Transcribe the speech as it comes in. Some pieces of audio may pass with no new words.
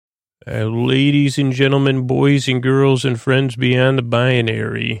Ladies and gentlemen, boys and girls, and friends beyond the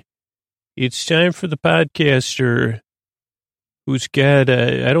binary, it's time for the podcaster who's got,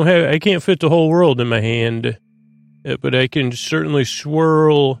 I can't fit the whole world in my hand, but I can certainly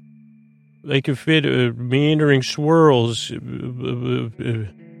swirl, I can fit meandering swirls. I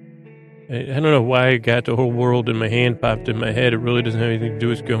don't know why I got the whole world in my hand popped in my head. It really doesn't have anything to do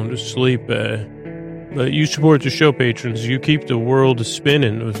with going to sleep. But you support the show, patrons. You keep the world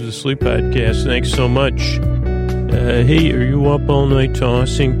spinning with the Sleep Podcast. Thanks so much. Hey, are you up all night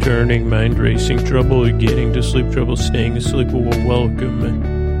tossing, turning, mind racing, trouble getting to sleep, trouble staying asleep? Well,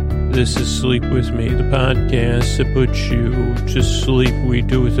 welcome. This is Sleep With Me, the podcast that puts you to sleep. We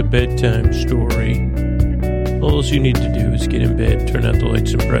do with a bedtime story. All you need to do is get in bed, turn out the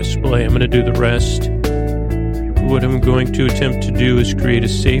lights, and press play. I'm going to do the rest. What I'm going to attempt to do is create a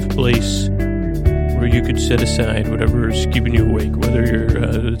safe place where you could set aside whatever is keeping you awake,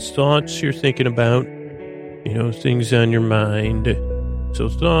 whether it's thoughts you're thinking about, things on your mind. So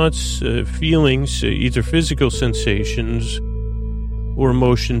thoughts, feelings, either physical sensations or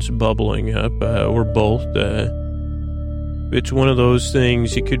emotions bubbling up, or both. It's one of those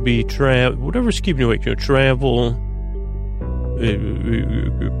things. It could be whatever's keeping you awake. Travel,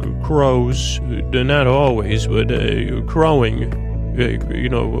 crows, not always, but crowing. Or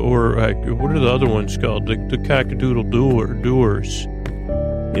what are the other ones called? The cockadoodle doers.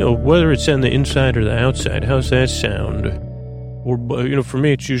 Whether it's on the inside or the outside, how's that sound? Or, for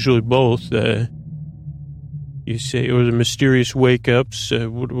me, it's usually both. You say, or the mysterious wake-ups,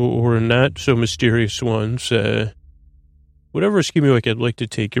 or not so mysterious ones. Whatever's keeping you awake, I'd like to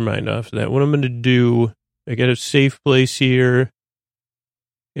take your mind off of that. What I'm going to do, I got a safe place here.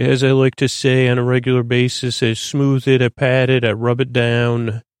 As I like to say on a regular basis, I smooth it, I pat it, I rub it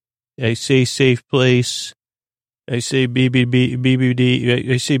down. I say safe place. I say BBD.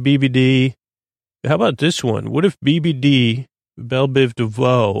 I say BBD. How about this one? What if BBD, Belle Biv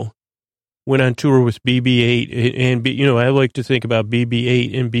DeVoe, went on tour with BB-8? And, I like to think about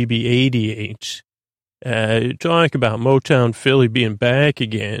BB-8 and BB-88. Talk about Motown Philly being back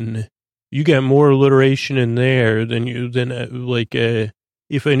again. You got more alliteration in there than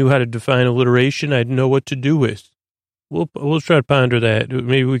if I knew how to define alliteration, I'd know what to do with. We'll try to ponder that.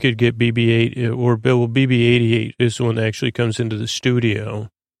 Maybe we could get BB-8 or BB-88 is the one that actually comes into the studio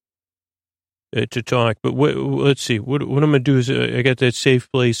to talk. But let's see. What I'm going to do is I got that safe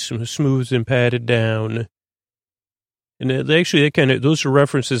place, smooth and patted down. And actually, those are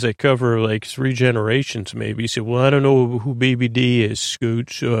references that cover like 3 generations, maybe. You say, well, I don't know who BBD is,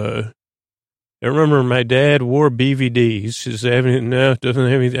 Scooch. I remember my dad wore BVDs. It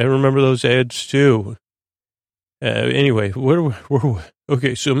doesn't have any. I remember those ads too. Anyway,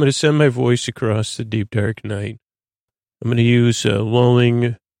 okay, so I'm going to send my voice across the deep, dark night. I'm going to use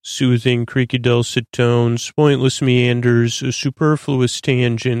lulling, soothing, creaky, dulcet tones, pointless meanders, superfluous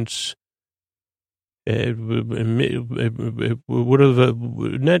tangents, whatever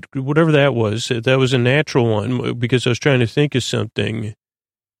that was. That was a natural one because I was trying to think of something.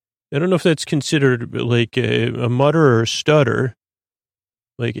 I don't know if that's considered like a mutter or a stutter,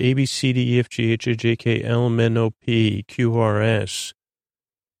 like A, B, C, D, E, F, G, H, I, J, K, L, M, N, O, P, Q, R, S.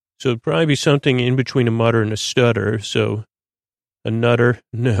 So it'd probably be something in between a mutter and a stutter. So a nutter,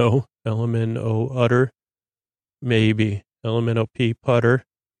 no. L, M, N, O, utter, maybe. L, M, N, O, P, putter.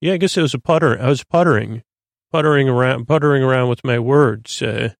 Yeah, I guess it was a putter. I was puttering around with my words.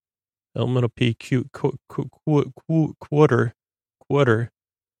 L, M, N, O, P, Q,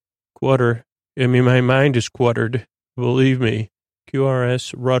 quarter. I mean, my mind is quartered. Believe me.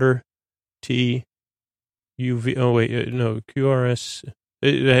 QRS, rudder, T, UV. Oh, wait, no, QRS.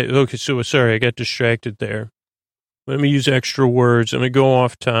 Okay, so sorry, I got distracted there. Let me use extra words. I'm going to go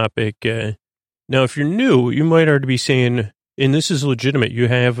off topic. Now, if you're new, you might already be saying, and this is legitimate, you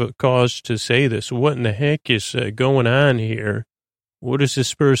have a cause to say this. What in the heck is going on here? What is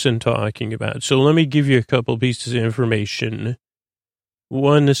this person talking about? So let me give you a couple pieces of information.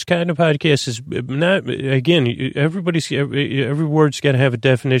 One, this kind of podcast is not, again, every word's got to have a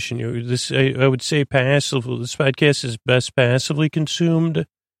definition. I would say passive. This podcast is best passively consumed,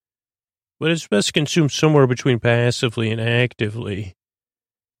 but it's best consumed somewhere between passively and actively.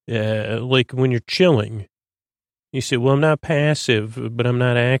 Like when you're chilling, you say, well, I'm not passive, but I'm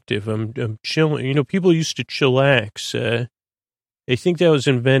not active. I'm chilling. People used to chillax. I think that was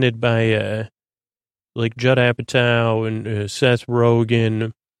invented by, like Judd Apatow and Seth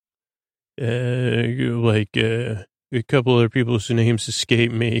Rogen, a couple other people whose names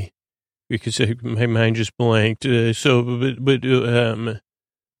escape me because my mind just blanked. Where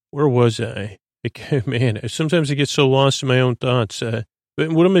was I? Man, sometimes I get so lost in my own thoughts. But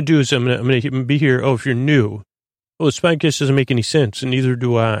But what I'm going to do is I'm going to be here. Oh, if you're new, this podcast doesn't make any sense, and neither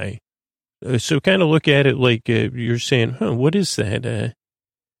do I. So kind of look at it like you're saying, what is that?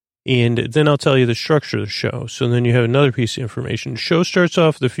 And then I'll tell you the structure of the show. So then you have another piece of information. The show starts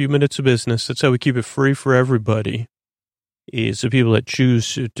off with a few minutes of business. That's how we keep it free for everybody. Is the people that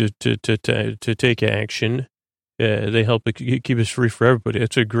choose to take action. They help keep us free for everybody.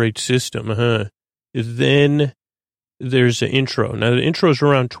 That's a great system, huh? Then there's an intro. Now, the intro is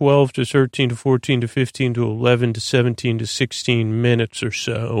around 12 to 13 to 14 to 15 to 11 to 17 to 16 minutes or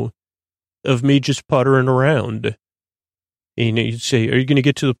so of me just puttering around. And you'd say, are you going to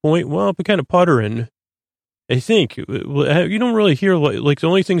get to the point? Well, I'm kind of puttering. I think you don't really hear, like the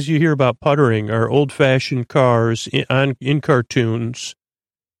only things you hear about puttering are old-fashioned cars in cartoons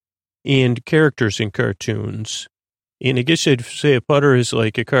and characters in cartoons. And I guess I'd say a putter is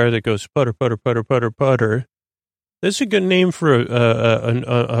like a car that goes putter, putter, putter, putter, putter. That's a good name for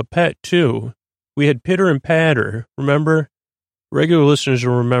a pet, too. We had Pitter and Patter, remember? Regular listeners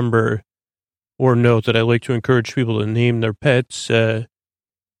will remember or note that I like to encourage people to name their pets. It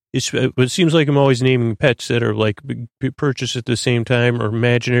seems like I'm always naming pets that are like purchased at the same time or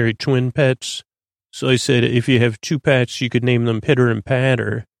imaginary twin pets. So I said, if you have two pets, you could name them Pitter and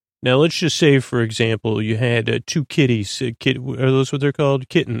Patter. Now, let's just say, for example, you had two kitties. Are those what they're called?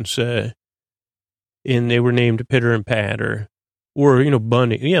 Kittens. And they were named Pitter and Patter. Or,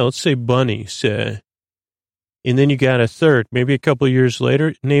 Bunny. Yeah, let's say bunnies. And then you got a third, maybe a couple of years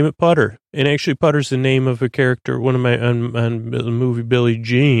later, name it Putter. And actually, Putter's the name of a character, one of my, on the movie Billie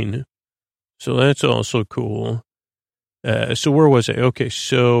Jean. So that's also cool. So where was I? Okay,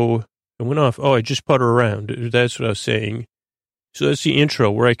 so I went off. Oh, I just putter around. That's what I was saying. So that's the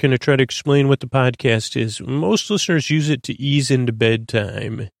intro where I kind of try to explain what the podcast is. Most listeners use it to ease into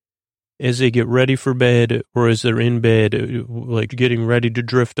bedtime as they get ready for bed or as they're in bed, like getting ready to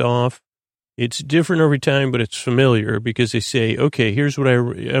drift off. It's different every time, but it's familiar because they say, okay, here's what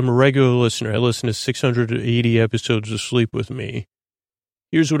I'm a regular listener. I listen to 680 episodes of Sleep With Me.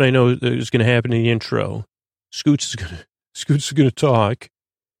 Here's what I know is going to happen in the intro. Scoots is going to talk.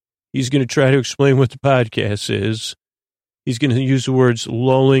 He's going to try to explain what the podcast is. He's going to use the words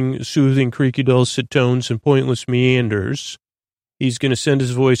lulling, soothing, creaky, dulcet tones, and pointless meanders. He's going to send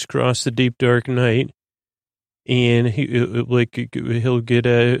his voice across the deep, dark night. And he'll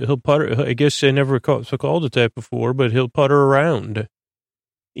putter. I guess I never called it that before, but he'll putter around.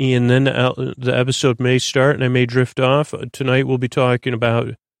 And then the episode may start and I may drift off. Tonight we'll be talking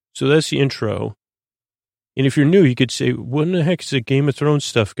about, so that's the intro. And if you're new, you could say, when the heck is the Game of Thrones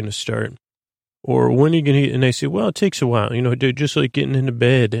stuff going to start? Or when are you going to, and I say, well, it takes a while, just like getting into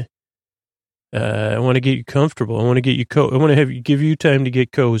bed. I want to get you comfortable. I want to get you, I want to give you time to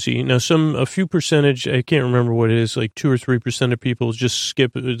get cozy. Now, a few percentage, I can't remember what it is, like 2 or 3% of people just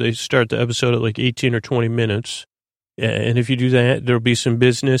skip, they start the episode at like 18 or 20 minutes. And if you do that, there'll be some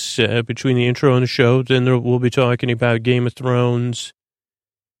business between the intro and the show. Then we'll be talking about Game of Thrones.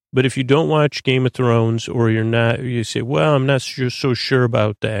 But if you don't watch Game of Thrones or you say, well, I'm not so sure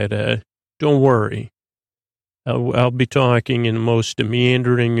about that. Don't worry. I'll be talking in the most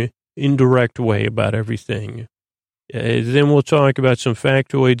meandering, indirect way about everything. Then we'll talk about some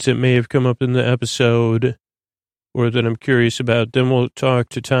factoids that may have come up in the episode or that I'm curious about. Then we'll talk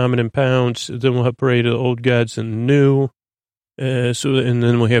to Tom and Pounce. Then we'll have Parade of the Old Gods and the New. And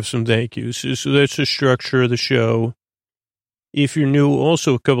then we'll have some thank yous. So that's the structure of the show. If you're new,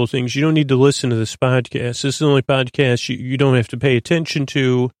 also a couple of things. You don't need to listen to this podcast. This is the only podcast you don't have to pay attention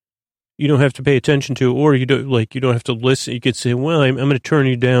to. You don't have to pay attention to, or you don't have to listen. You could say, well, I'm going to turn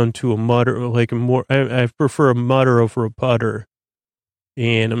you down to a mutter, I prefer a mutter over a putter.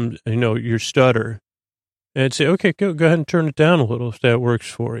 And your stutter. And I'd say, okay, go ahead and turn it down a little if that works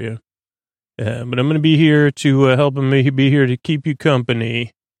for you. But I'm going to be here to help him. Be here to keep you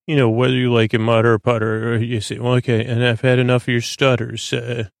company. Whether you like a mutter or putter, or you say, well, okay, and I've had enough of your stutters.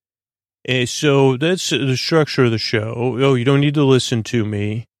 So that's the structure of the show. Oh, you don't need to listen to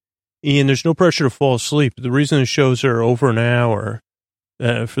me. And there's no pressure to fall asleep. The reason the shows are over an hour,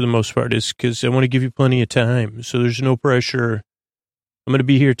 for the most part, is because I want to give you plenty of time. So there's no pressure. I'm going to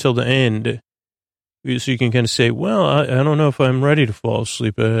be here till the end. So you can kind of say, well, I don't know if I'm ready to fall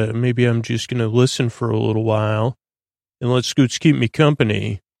asleep. Maybe I'm just going to listen for a little while and let Scoots keep me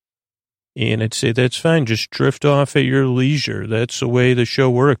company. And I'd say, that's fine. Just drift off at your leisure. That's the way the show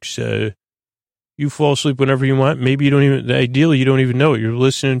works. You fall asleep whenever you want. Maybe ideally, you don't even know it. You're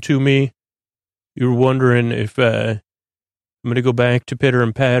listening to me. You're wondering if I'm going to go back to Pitter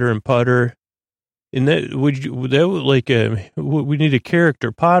and Patter and Putter. And we need a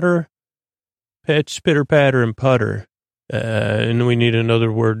character. Potter, Pets, Pitter, Patter, and Putter. And we need another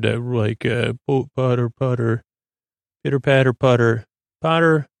word that like putter, pitter, patter, putter,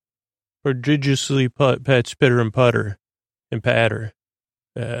 potter, prodigiously pet, spitter, and putter, and patter,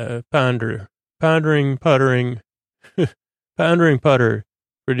 ponder, pondering, puttering, pondering, putter,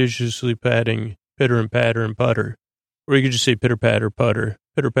 prodigiously patting, pitter and patter and putter. Or you could just say pitter, patter, putter,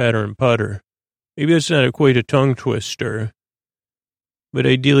 pitter, patter, and putter. Maybe that's not quite a tongue twister. But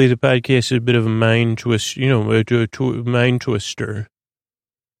ideally, the podcast is a bit of a mind twist, a mind twister.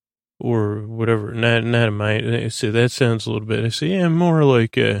 Or whatever, not a mind. I say that sounds a little bit. I say, yeah, more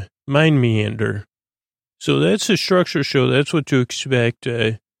like a mind meander. So that's a structure show. That's what to expect.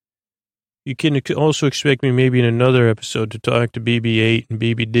 You can also expect me maybe in another episode to talk to BB-8 and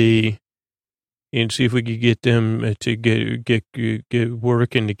BBD and see if we could get them to get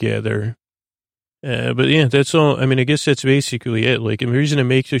working together. But yeah, that's all. I mean, I guess that's basically it. Like, and the reason I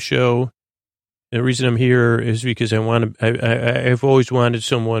make the show, the reason I'm here is because I've always wanted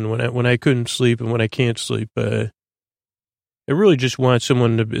someone when I couldn't sleep and when I can't sleep. I really just want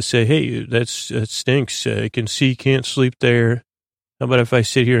someone to say, hey, that stinks. I can see, can't sleep there. How about if I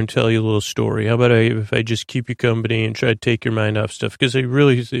sit here and tell you a little story? How about if I just keep you company and try to take your mind off stuff? Because I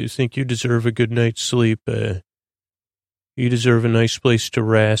really think you deserve a good night's sleep. You deserve a nice place to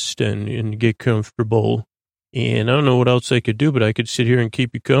rest and get comfortable. And I don't know what else I could do, but I could sit here and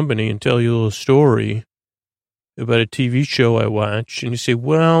keep you company and tell you a little story about a TV show I watch. And you say,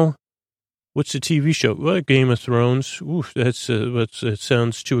 well, what's the TV show? Well, Game of Thrones. Oof, that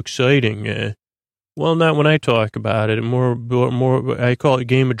sounds too exciting. Well, not when I talk about it. More, I call it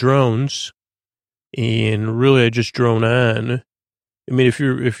Game of Drones. And really, I just drone on. I mean, if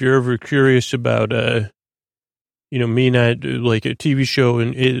you're ever curious about, me not like a TV show,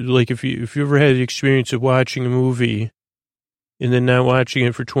 and like if you ever had the experience of watching a movie and then not watching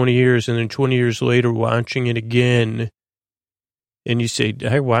it for 20 years and then 20 years later watching it again and you say,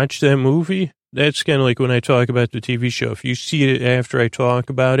 I watched that movie? That's kind of like when I talk about the TV show. If you see it after I talk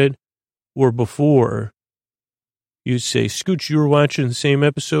about it or before, you say, Scooch, you were watching the same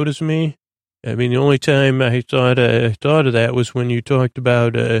episode as me? I mean, the only time I thought of that was when you talked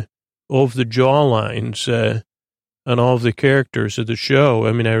about all of the jaw lines on all of the characters of the show.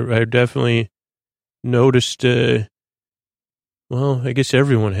 I mean, I definitely noticed, well, I guess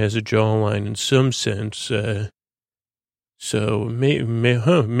everyone has a jawline in some sense. So,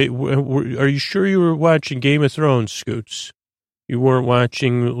 are you sure you were watching Game of Thrones, Scoots? You weren't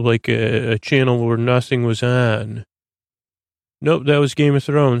watching like a channel where nothing was on. Nope, that was Game of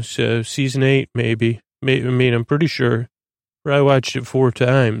Thrones, season 8, maybe. I'm pretty sure. I watched it 4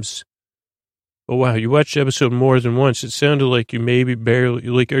 times. Oh, wow, you watched the episode more than once. It sounded like you maybe barely,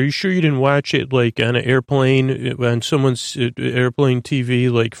 like, are you sure you didn't watch it, like, on an airplane, on someone's airplane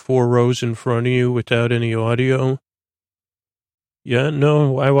TV, like 4 rows in front of you without any audio? Yeah,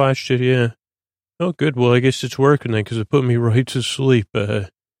 no, I watched it, yeah. Oh, good. Well, I guess it's working then because it put me right to sleep.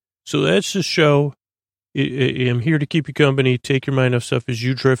 So that's the show. I'm here to keep you company, take your mind off stuff as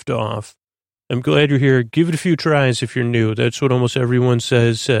you drift off. I'm glad you're here. Give it a few tries if you're new. That's what almost everyone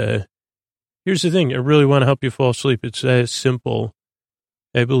says. Here's the thing. I really want to help you fall asleep. It's that simple.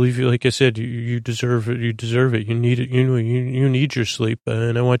 I believe you, like I said, you deserve it. You deserve it. You need it. You need your sleep,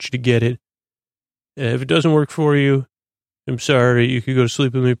 and I want you to get it. If it doesn't work for you, I'm sorry. You could go to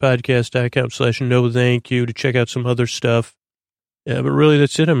sleepwithmepodcast.com/no thank you to check out some other stuff. But really,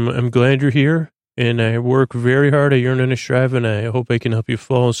 that's it. I'm glad you're here, and I work very hard. I yearn and I strive, and I hope I can help you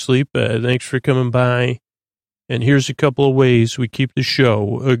fall asleep. Thanks for coming by. And here's a couple of ways we keep the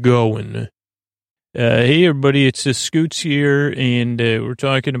show going. Hey, everybody, it's Scoots here, and we're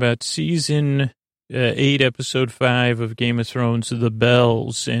talking about season 8, episode 5 of Game of Thrones, The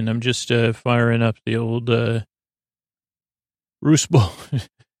Bells, and I'm just firing up the old Roose Bolton,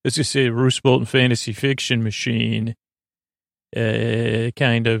 let's just say Roose Bolton fantasy fiction machine,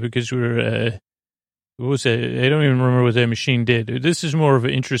 kind of, because we're, what was that? I don't even remember what that machine did. This is more of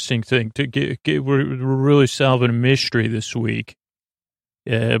an interesting thing. We're really solving a mystery this week.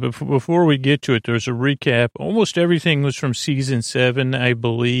 But before we get to it, there's a recap. Almost everything was from season 7, I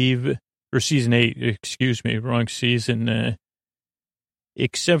believe, or season 8, excuse me, wrong season,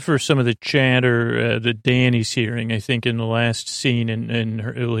 except for some of the chatter that Dany's hearing, I think, in the last scene, and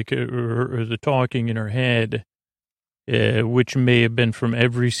her, like, or the talking in her head, which may have been from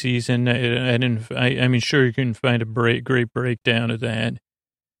every season. I mean, sure, you can find a great breakdown of that,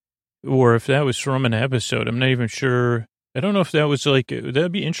 or if that was from an episode, I'm not even sure. I don't know if that was like,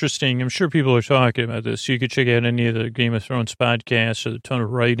 that'd be interesting. I'm sure people are talking about this. So you could check out any of the Game of Thrones podcasts. There's a ton of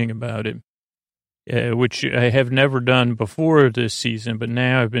writing about it, which I have never done before this season, but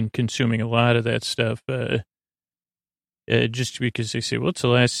now I've been consuming a lot of that stuff. just because they say, well, it's the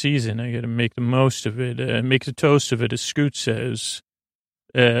last season. I got to make the most of it, make the toast of it, as Scoot says.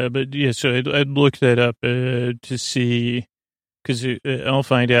 But yeah, so I'd look that up to see, because I'll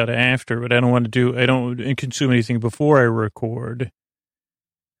find out after, but I don't consume anything before I record.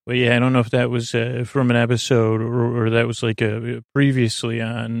 But yeah, I don't know if that was from an episode or that was like previously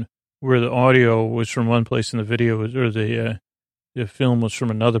on where the audio was from one place and the video was, or the film was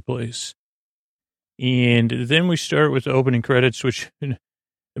from another place. And then we start with the opening credits, which, I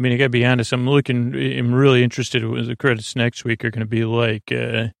mean, I gotta be honest, I'm really interested in what the credits next week are going to be like.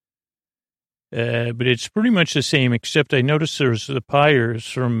 But it's pretty much the same, except I noticed there's the Pyres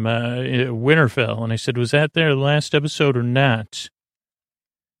from Winterfell. And I said, was that their last episode or not?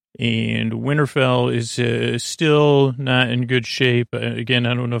 And Winterfell is still not in good shape. Again,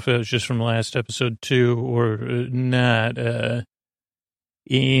 I don't know if that was just from last episode too or not.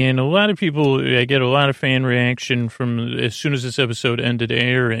 And a lot of people, I get a lot of fan reaction from as soon as this episode ended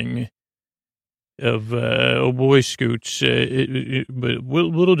airing of Oh Boy Scoots. But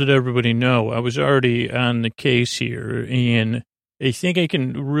little did everybody know, I was already on the case here. And I think I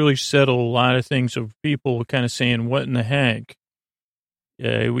can really settle a lot of things of people kind of saying, what in the heck?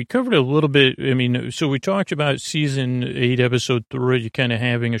 We covered a little bit. I mean, so we talked about season 8, episode 3, kind of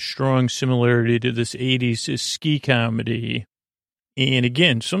having a strong similarity to this 80s ski comedy. And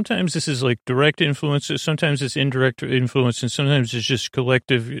again, sometimes this is like direct influences, sometimes it's indirect influence, and sometimes it's just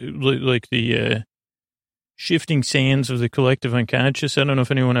collective, like the shifting sands of the collective unconscious. I don't know if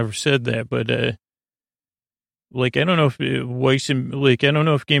anyone ever said that, but like, I don't know if I don't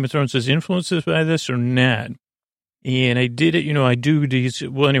know if Game of Thrones is influenced by this or not. And I did it, I do these,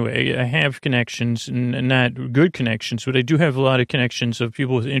 well, anyway, I have connections, and not good connections, but I do have a lot of connections of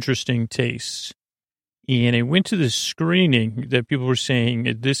people with interesting tastes. And I went to this screening that people were saying,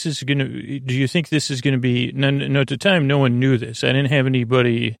 do you think this is going to be, no, at the time, no one knew this. I didn't have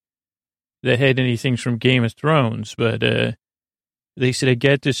anybody that had anything from Game of Thrones, but they said, I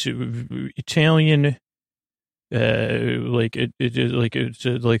get this Italian, it's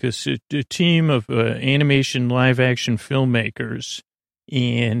a team of animation live action filmmakers,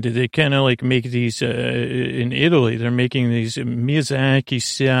 and they kind of like make these in Italy. They're making these Miyazaki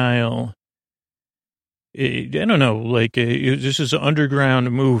style. I don't know, this is an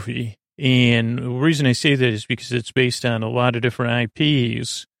underground movie, and the reason I say that is because it's based on a lot of different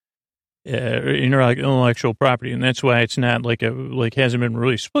IPs, intellectual property, and that's why it's not hasn't been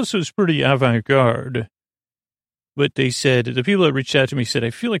released. Plus, it was pretty avant-garde. But they said, the people that reached out to me said, I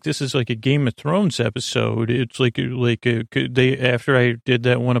feel like this is like a Game of Thrones episode. It's after I did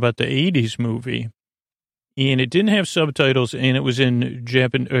that one about the 80s movie, and it didn't have subtitles, and it was in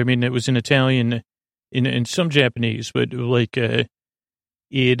it was in Italian, in some Japanese, but I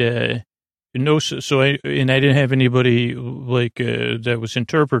didn't have anybody that was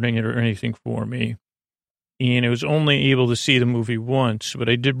interpreting it or anything for me. And I was only able to see the movie once, but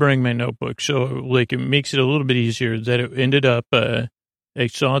I did bring my notebook. So, it makes it a little bit easier that it ended up, I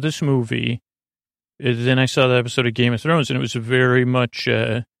saw this movie, then I saw the episode of Game of Thrones, and it was very much,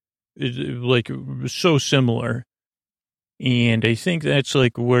 so similar. And I think that's,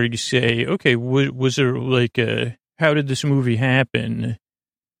 where you say, okay, was there, how did this movie happen?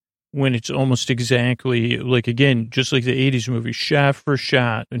 When it's almost exactly, again, just like the 80s movie, shot for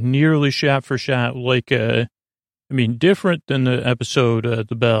shot, nearly shot for shot, different than the episode,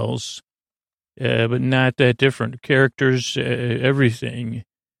 The Bells, but not that different. Characters, everything.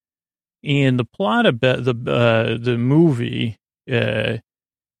 And the plot of the movie,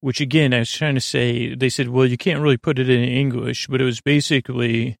 which again, I was trying to say, they said, well, you can't really put it in English, but it was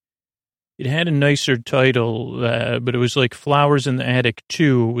basically, it had a nicer title, but it was like Flowers in the Attic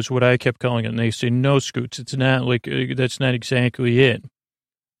 2 was what I kept calling it. And they say, no, Scoots, it's not that's not exactly it.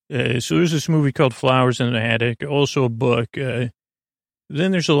 So there's this movie called Flowers in the Attic, also a book. Then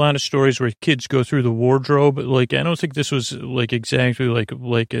there's a lot of stories where kids go through the wardrobe. I don't think this was exactly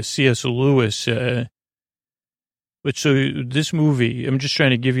like a C.S. Lewis. But so this movie, I'm just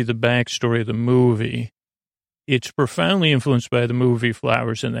trying to give you the backstory of the movie. It's profoundly influenced by the movie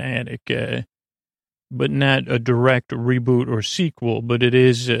Flowers in the Attic, but not a direct reboot or sequel, but it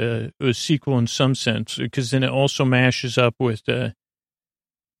is a sequel in some sense, because then it also mashes up with,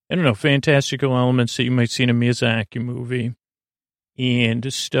 fantastical elements that you might see in a Miyazaki movie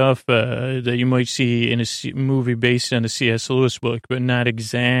and stuff that you might see in a movie based on a C.S. Lewis book, but not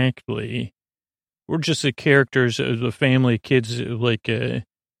exactly. Or just the characters of the family, kids, I don't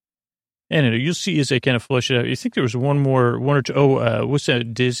know. You'll see as I kind of flush it out. I think there was one or two. What's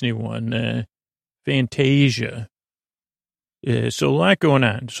that Disney one? Fantasia. So a lot going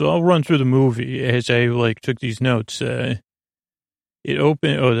on. So I'll run through the movie as I took these notes. It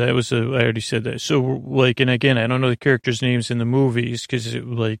opened. Oh, that was I already said that. So and again, I don't know the characters' names in the movies because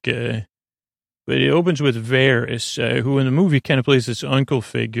but it opens with Varys, who in the movie kind of plays this uncle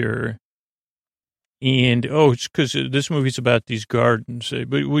figure. And it's because this movie's about these gardens.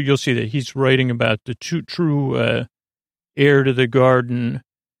 But you'll see that he's writing about the true heir to the garden.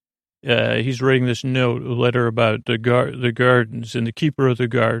 He's writing this a letter about the gardens and the keeper of the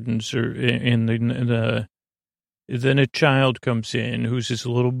gardens, then a child comes in who's this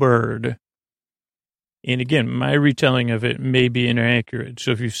little bird. And again, my retelling of it may be inaccurate.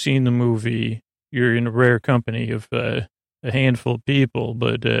 So if you've seen the movie, you're in a rare company of a handful of people.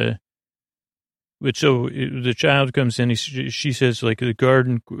 But so the child comes in. She says, the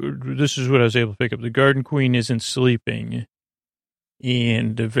garden. This is what I was able to pick up. The garden queen isn't sleeping.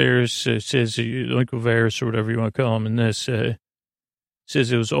 And Varys says, Uncle Varys or whatever you want to call him in this,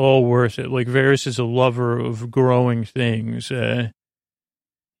 says it was all worth it. Varys is a lover of growing things.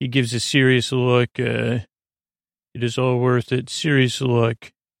 He gives a serious look. It is all worth it. Serious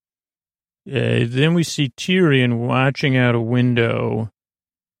look. Then we see Tyrion watching out a window.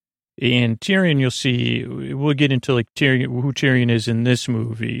 And Tyrion, you'll see, we'll get into Tyrion, who Tyrion is in this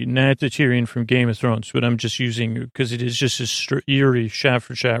movie, not the Tyrion from Game of Thrones, but I'm just using, because it is just a eerie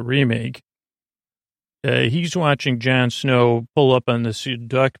shot-for-shot remake. He's watching Jon Snow pull up on this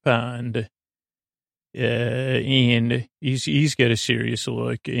duck pond, and he's got a serious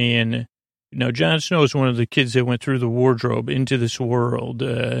look. And now Jon Snow is one of the kids that went through the wardrobe into this world.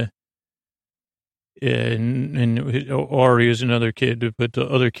 And Arya is another kid, but the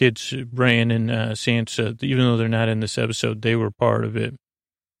other kids, Bran and Sansa, even though they're not in this episode, they were part of it.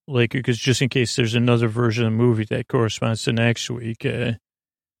 Because just in case there's another version of the movie that corresponds to next week.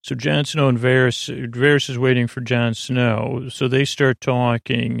 So Jon Snow and Varys is waiting for Jon Snow. So they start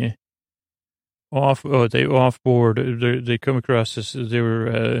talking offboard. They come across this, they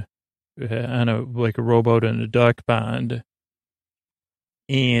were on a rowboat in a duck pond.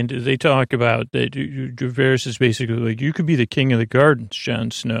 And they talk about that Varys is basically you could be the king of the gardens, Jon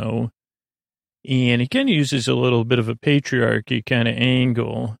Snow. And he kind of uses a little bit of a patriarchy kind of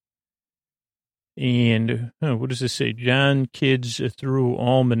angle. And what does this say? John Kids Through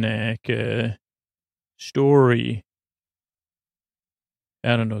Almanac story.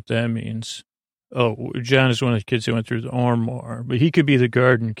 I don't know what that means. Oh, John is one of the kids that went through the Armor. But he could be the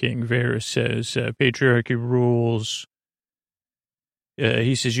garden king, Varys says. Patriarchy rules.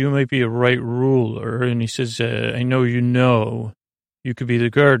 He says, you might be a right ruler. And he says, I know you could be the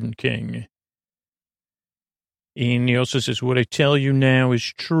garden king. And he also says, what I tell you now is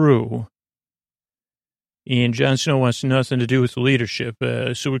true. And Jon Snow wants nothing to do with the leadership.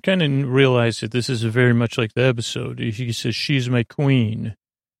 So we kind of realize that this is very much like the episode. He says, she's my queen.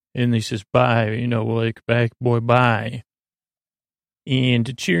 And he says, bye, back boy, bye. And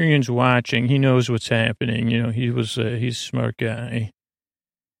Tyrion's watching. He knows what's happening. He's a smart guy.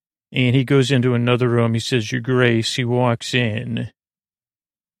 And he goes into another room. He says, Your Grace. He walks in.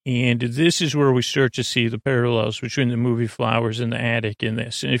 And this is where we start to see the parallels between the movie Flowers in the Attic and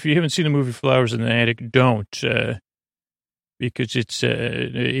this. And if you haven't seen the movie Flowers in the Attic, don't. Because it's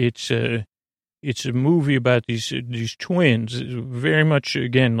a movie about these twins, very much,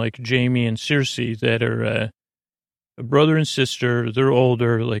 again, like Jaime and Cersei, that are a brother and sister. They're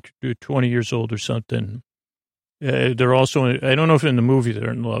older, 20 years old or something. They're also, I don't know if in the movie they're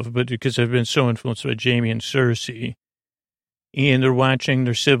in love, but because I've been so influenced by Jaime and Cersei. And they're watching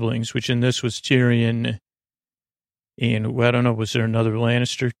their siblings, which in this was Tyrion. And I don't know, was there another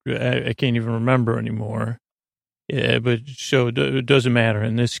Lannister? I can't even remember anymore. But so it doesn't matter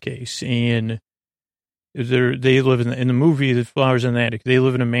in this case. And they live in the movie, The Flowers in the Attic. They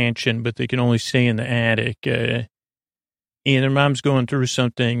live in a mansion, but they can only stay in the attic. And their mom's going through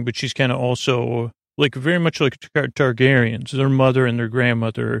something, but she's kind of also very much like Targaryens. Their mother and their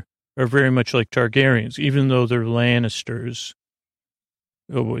grandmother are very much like Targaryens, even though they're Lannisters.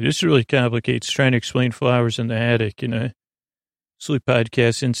 Oh boy, this really complicates trying to explain Flowers in the Attic in a sleep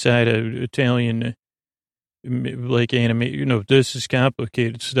podcast inside an Italian, anime. This is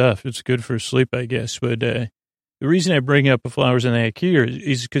complicated stuff. It's good for sleep, I guess. But the reason I bring up Flowers in the Attic here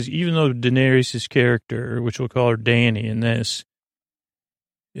is because even though Daenerys' character, which we'll call her Dany in this,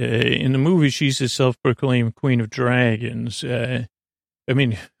 in the movie, she's a self-proclaimed queen of dragons. No,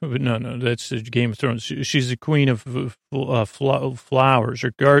 that's the Game of Thrones. She's the queen of flowers,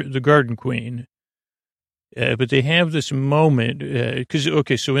 or the garden queen. But they have this moment,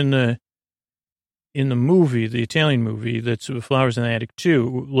 so in the movie, the Italian movie, that's Flowers in the Attic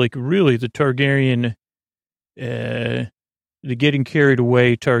too, really the Targaryen, the getting carried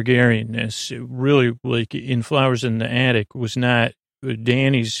away Targaryenness, really, like in Flowers in the Attic, was not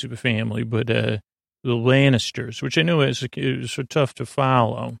Dany's family, but the Lannisters, which I know is so tough to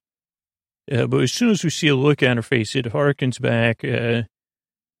follow. But as soon as we see a look on her face, it harkens back to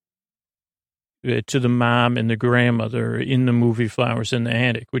the mom and the grandmother in the movie Flowers in the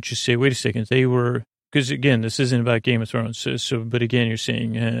Attic, which you say, wait a second, they were, because again, this isn't about Game of Thrones. So but again, you're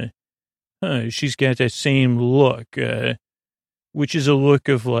saying, she's got that same look, which is a look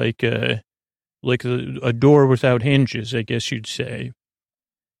of like a door without hinges, I guess you'd say,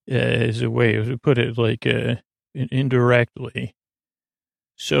 as a way to put it, like indirectly.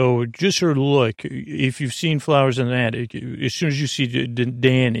 So just her look, if you've seen Flowers in the Attic, as soon as you see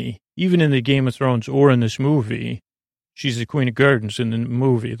Dany, even in the Game of Thrones or in this movie, she's the Queen of Gardens in the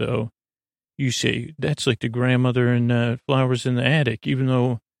movie, though, you say, that's like the grandmother in Flowers in the Attic, even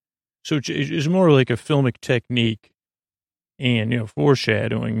though, so it's more like a filmic technique and,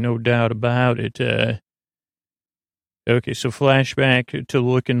 foreshadowing, no doubt about it. Okay, so flashback to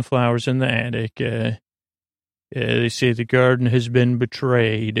looking Flowers in the Attic. They say the garden has been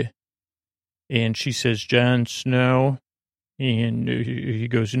betrayed. And she says, Jon Snow. And he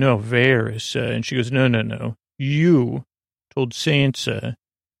goes, no, Varys. And she goes, no. You told Sansa,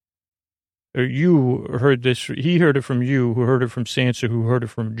 or you heard this. He heard it from you, who heard it from Sansa, who heard it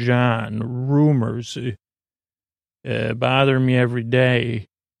from Jon. Rumors bother me every day.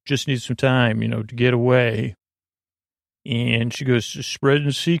 Just need some time, to get away. And she goes,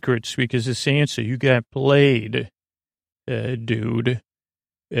 spreading secrets because of Sansa. You got played, dude,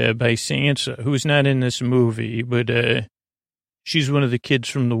 by Sansa, who's not in this movie, but she's one of the kids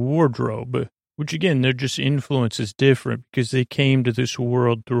from the wardrobe, which, again, their just influence is different because they came to this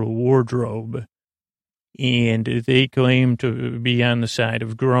world through a wardrobe. And they claim to be on the side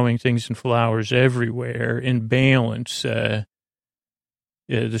of growing things and flowers everywhere and balance. The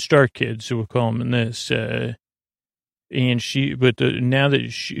Stark kids, we'll call them in this. And now that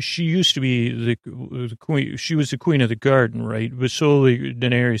she used to be the queen, she was the queen of the garden, right? But slowly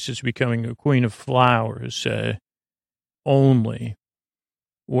Daenerys is becoming a queen of flowers only.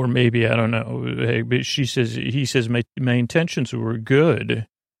 Or maybe, I don't know. But he says, my intentions were good.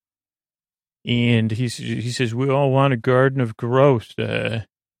 And he says, we all want a garden of growth.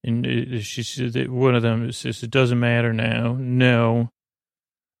 And she said that one of them says, it doesn't matter now. No.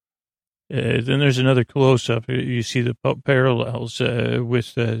 Then there's another close-up. You see the parallels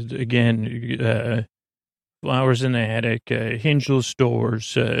with, again, Flowers in the Attic, hingeless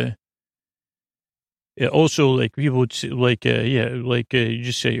doors. Also, like, people would say, you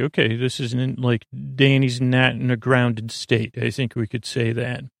just say, okay, this isn't, like, Dany's not in a grounded state. I think we could say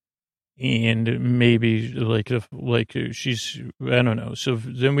that. And maybe, she's, I don't know. So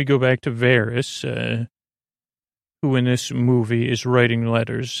then we go back to Varys, who in this movie is writing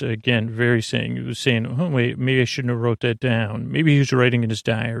letters, again, saying, oh, wait, maybe I shouldn't have wrote that down. Maybe he was writing in his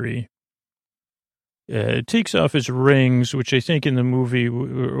diary. Takes off his rings, which I think in the movie,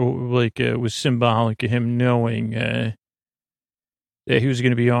 was symbolic of him knowing that he was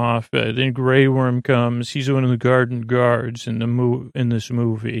going to be off. Then Grey Worm comes. He's one of the garden guards in this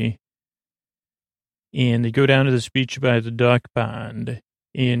movie. And they go down to this beach by the duck pond.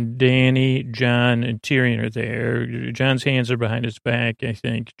 And Dany, Jon, and Tyrion are there. Jon's hands are behind his back, I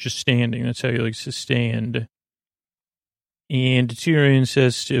think, just standing. That's how he likes to stand. And Tyrion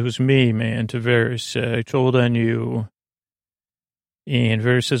says, it was me, man, to Varys. I told on you. And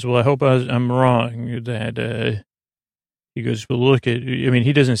Varys says, well, I hope I'm wrong. That he goes, well, look at,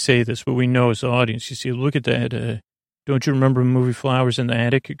 he doesn't say this, but we know as the audience. You see, look at that. Don't you remember the movie Flowers in the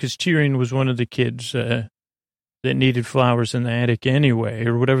Attic? Because Tyrion was one of the kids that needed flowers in the attic anyway,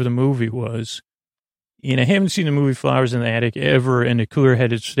 or whatever the movie was. And I haven't seen the movie Flowers in the Attic ever in a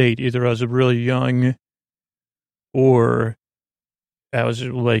clear-headed state. Either I was really young, or I was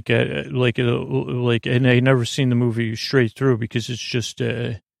and I never seen the movie straight through because it's just,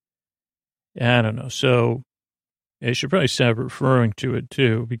 I don't know. So I should probably stop referring to it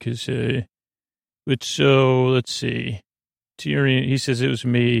too, because, but so let's see. Tyrion, he says it was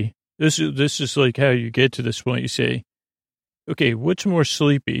me. This is like how you get to this point. You say, okay, what's more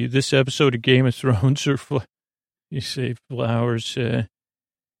sleepy, this episode of Game of Thrones or you say Flowers?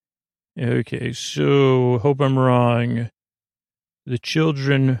 Okay, so hope I'm wrong. The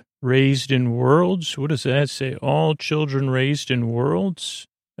children raised in worlds? What does that say? All children raised in worlds?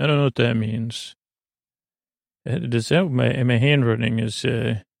 I don't know what that means. Does that, my handwriting is,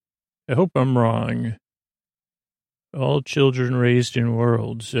 I hope I'm wrong. All children raised in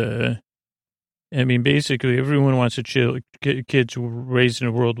worlds. Basically, everyone wants kids raised in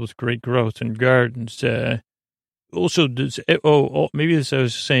a world with great growth and gardens. also, maybe this, I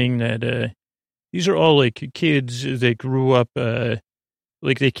was saying that these are all like kids that grew up,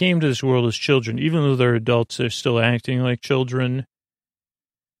 like they came to this world as children. Even though they're adults, they're still acting like children.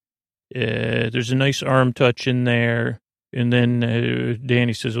 There's a nice arm touch in there. And then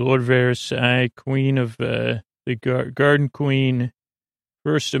Danny says, Lord Varys, I, queen of the garden queen,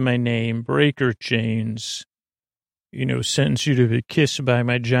 first of my name, break her chains, sentence you to be kissed by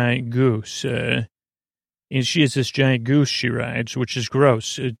my giant goose. And she has this giant goose she rides, which is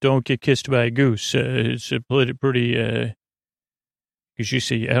gross. Don't get kissed by a goose. It's a pretty, because you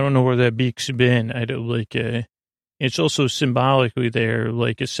see, I don't know where that beak's been. I don't like, it's also symbolically there,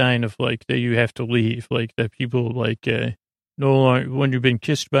 like a sign of like that you have to leave, like that people like, no longer, when you've been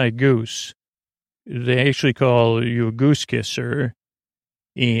kissed by a goose, they actually call you a goose kisser,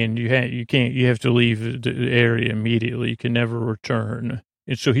 and you have to leave the area immediately. You can never return.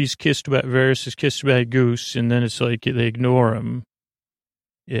 And so Varys is kissed by a goose, and then it's like they ignore him.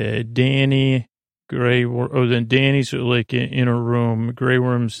 Danny, then Danny's like in a room, Grey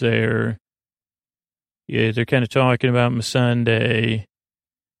Worm's there. Yeah, they're kind of talking about Missandei.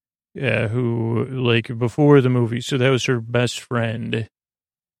 Who, like, before the movie, so that was her best friend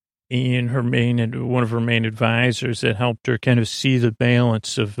and one of her main advisors that helped her kind of see the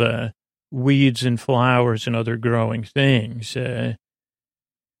balance of weeds and flowers and other growing things.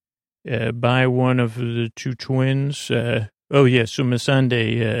 By one of the two twins. So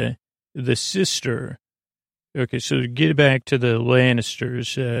Missandei, the sister. Okay, so get back to the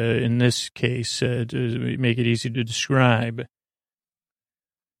Lannisters in this case to make it easy to describe.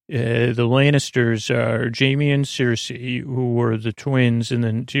 The Lannisters are Jaime and Cersei, who were the twins, and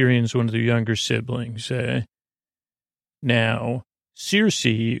then Tyrion's one of the younger siblings. Now,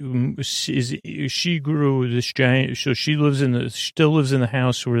 Cersei she grew this giant, so she still lives in the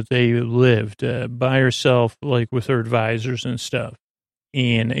house where they lived by herself, like with her advisors and stuff.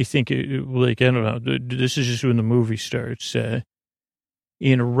 And I think, I don't know, this is just when the movie starts. And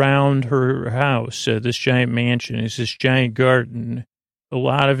around her house, this giant mansion is this giant garden. A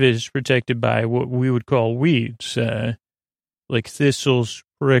lot of it is protected by what we would call weeds, like thistles,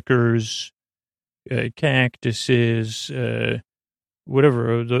 prickers, cactuses,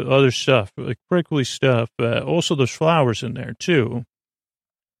 whatever, the other stuff, like prickly stuff. Also, there's flowers in there, too.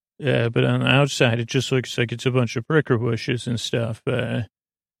 But on the outside, it just looks like it's a bunch of pricker bushes and stuff. What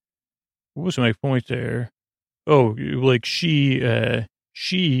was my point there? Oh, like she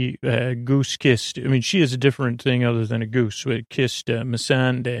goose kissed. I mean, she is a different thing other than a goose, but kissed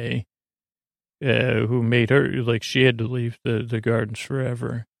Missandei, who made her, like, she had to leave the gardens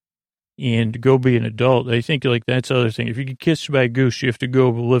forever and go be an adult. I think, like, that's the other thing. If you get kissed by a goose, you have to go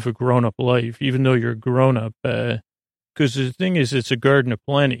live a grown-up life, even though you're a grown-up, because the thing is, it's a garden of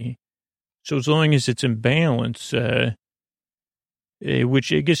plenty. So as long as it's in balance,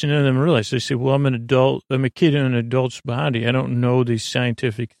 which I guess none of them realize. They say, well, I'm an adult. I'm a kid in an adult's body. I don't know these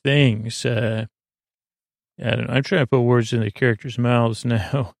scientific things. I don't know. I'm trying to put words in the characters' mouths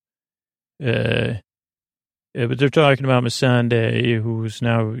now. But they're talking about Missandei, who is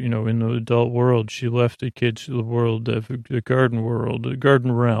now, in the adult world. She left the kids to the world of the garden world, the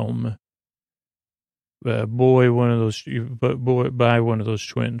garden realm. By one of those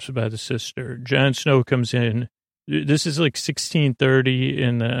twins, by the sister. Jon Snow comes in. This is like 1630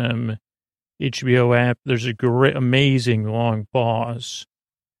 in the HBO app. There's a great, amazing long pause.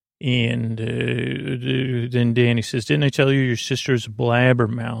 And then Danny says, didn't I tell you your sister's a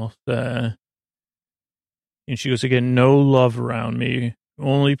blabbermouth? And she goes, again, no love around me.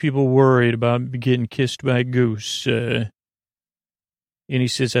 Only people worried about getting kissed by a goose. And he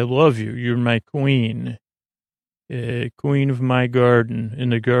says, I love you. You're my queen. Queen of my garden, in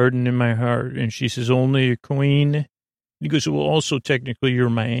the garden in my heart. And she says, only a queen? He goes, well, also technically you're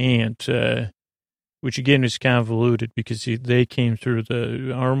my aunt, which again is convoluted because they came through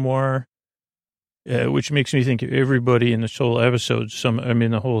the armoire, which makes me think everybody in this whole episode,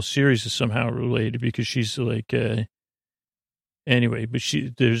 the whole series is somehow related because she's like, anyway, but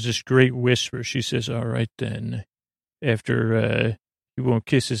there's this great whisper. She says, all right then, after he won't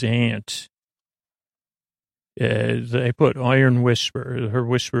kiss his aunt. They put iron whisper. Her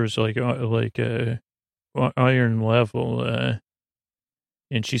whisper is like iron level.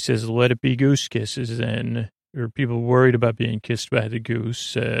 And she says, let it be goose kisses then. Or people worried about being kissed by the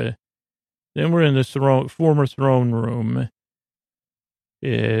goose. Then we're in the former throne room.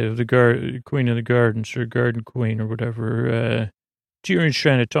 The queen of the gardens, or garden queen, or whatever. Tyrion's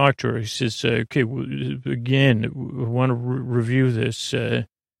trying to talk to her. He says, okay, again, we want to review this.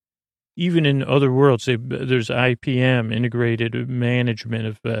 Even in other worlds, there's IPM, integrated management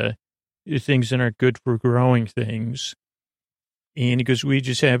of things that aren't good for growing things. And he goes, we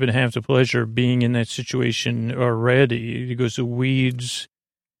just happen to have the pleasure of being in that situation already. He goes, the weeds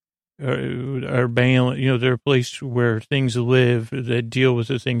are balanced. You know, they're a place where things live that deal with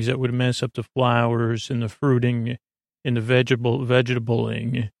the things that would mess up the flowers and the fruiting and the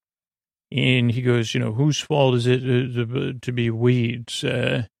vegetabling. And he goes, you know, whose fault is it to be weeds?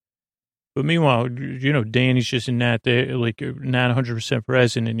 But meanwhile, you know, Danny's just not there, like not 100%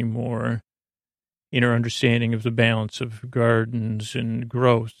 present anymore in her understanding of the balance of gardens and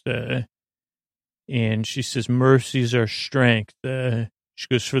growth. And she says, mercy is our strength. She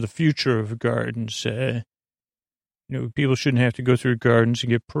goes, for the future of gardens. You know, people shouldn't have to go through gardens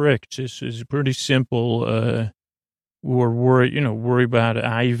and get pricked. This is pretty simple. Or worry about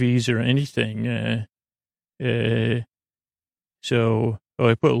IVs or anything. So,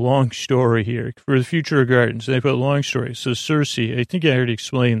 I put long story here. For the future of gardens, they put long story. So Cersei, I think I already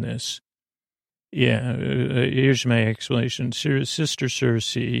explained this. Yeah, here's my explanation. Sister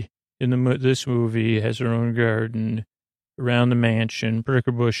Cersei in this movie has her own garden around the mansion,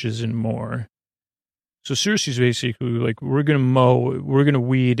 pricker bushes, and more. So Cersei's basically like, we're going to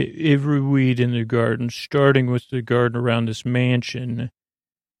weed every weed in the garden, starting with the garden around this mansion.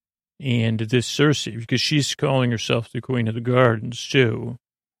 And this Cersei, because she's calling herself the Queen of the Gardens, too.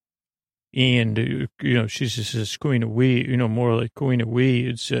 And, you know, she's just this Queen of Weeds, you know, more like Queen of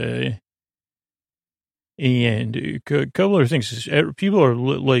Weeds. And a couple of things. People are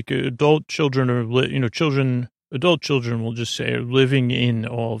like adult children adult children will just say are living in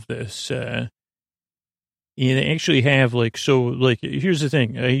all of this. And they actually have here's the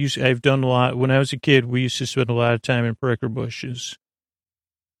thing. I've done a lot. When I was a kid, we used to spend a lot of time in pricker bushes.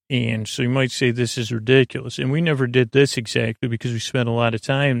 And so you might say this is ridiculous. And we never did this exactly because we spent a lot of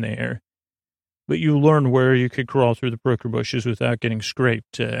time there. But you learn where you could crawl through the pricker bushes without getting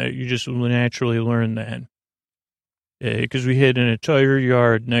scraped. You just naturally learn that. Because we had an entire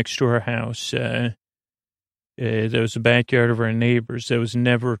yard next to our house. That was the backyard of our neighbors. That was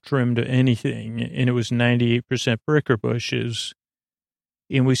never trimmed to anything. And it was 98% pricker bushes.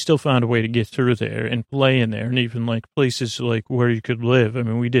 And we still found a way to get through there and play in there, and even like places like where you could live. I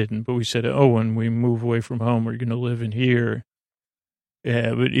mean, we didn't, but we said, oh, when we move away from home, we're going to live in here.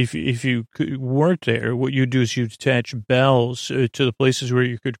 But if you weren't there, what you do is you attach bells to the places where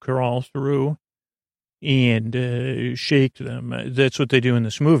you could crawl through and shake them. That's what they do in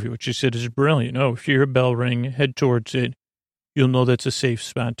this movie, which you said is brilliant. Oh, if you hear a bell ring, head towards it. You'll know that's a safe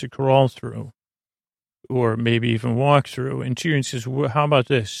spot to crawl through. Or maybe even walk through. And Tyrion says, well, how about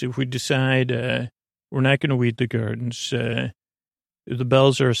this? If we decide we're not going to weed the gardens, the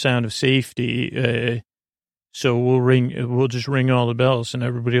bells are a sound of safety, so we'll just ring all the bells and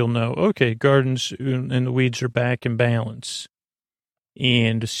everybody will know, okay, gardens and the weeds are back in balance.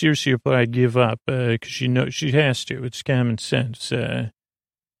 And Cersei will probably give up because she has to. It's common sense.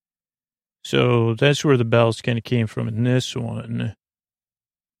 So that's where the bells kind of came from in this one.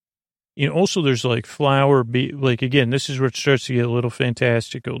 You know, also there's like again, this is where it starts to get a little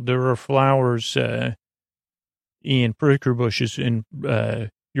fantastical. There are flowers in pricker bushes, and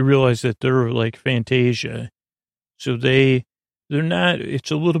you realize that they're like Fantasia. So they're not,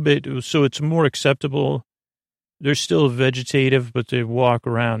 it's a little bit, so it's more acceptable. They're still vegetative, but they walk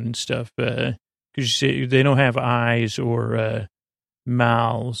around and stuff. Because you see, they don't have eyes or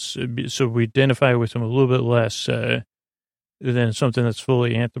mouths. So we identify with them a little bit less than something that's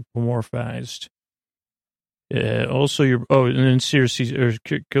fully anthropomorphized. Also, and then Cersei, or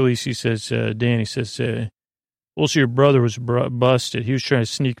Khaleesi says, Danny says, also your brother was busted. He was trying to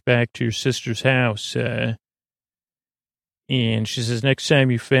sneak back to your sister's house. And she says, next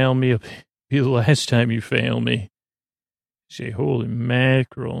time you fail me, it'll be the last time you fail me. You say, holy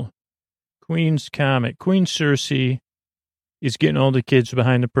mackerel. Queen's comic. Queen Cersei is getting all the kids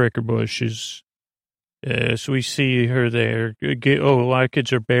behind the pricker bushes. So we see her there. A lot of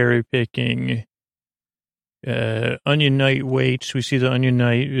kids are berry picking. Onion Knight waits. We see the Onion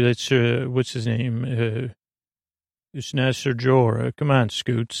Knight. That's, what's his name? It's not Ser Jorah. Come on,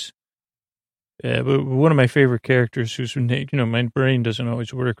 Scoots. But one of my favorite characters who's, my brain doesn't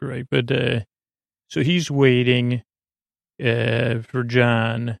always work right. But, so he's waiting, for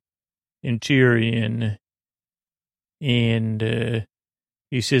Jon and Tyrion. And,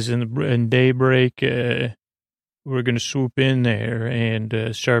 he says in daybreak, we're going to swoop in there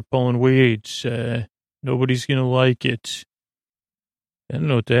and start pulling weeds. Nobody's going to like it. I don't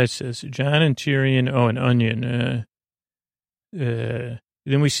know what that says. Jon and Tyrion, and Onion.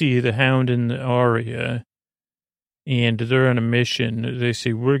 Then we see the Hound and Arya, and they're on a mission. They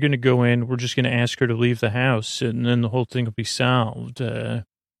say, we're going to go in. We're just going to ask her to leave the house, and then the whole thing will be solved.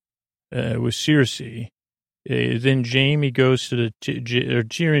 with Cersei. Then Jamie goes to or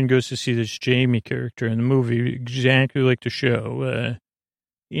Tyrion goes to see this Jamie character in the movie, exactly like the show,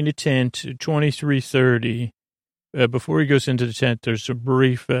 in a tent, 2330. Before he goes into the tent, there's a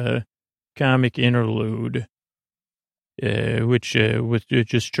brief comic interlude, which with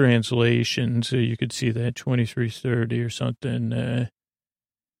just translations, you could see that 2330 or something.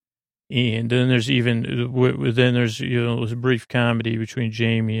 And then there's this brief comedy between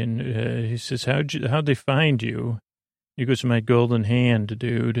Jamie and he says, how'd they find you? He goes, my golden hand,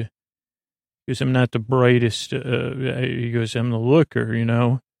 dude. He goes, I'm not the brightest. He goes, I'm the looker, you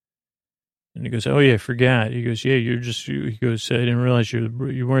know? And he goes, oh yeah, I forgot. He goes, yeah, he goes, I didn't realize you're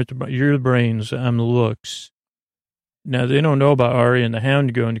the brains, I'm the looks. Now they don't know about Arya and the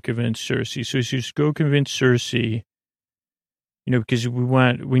Hound going to convince Cersei. So he says, go convince Cersei. You know, because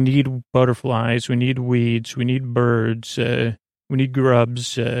we need butterflies, we need weeds, we need birds, we need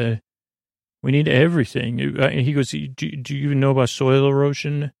grubs, we need everything. He goes, do you even know about soil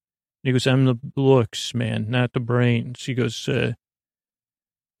erosion? And he goes, I'm the looks, man, not the brains. He goes,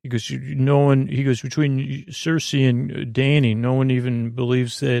 no one, he goes, between Cersei and Dany, no one even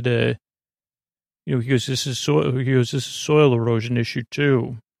believes that, he goes, this is soil erosion issue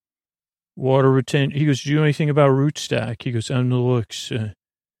too. Water retention. He goes, do you know anything about rootstock? He goes, I'm the looks. He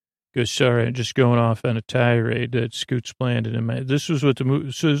goes, sorry, I'm just going off on a tirade that Scoots planted in my. This was what the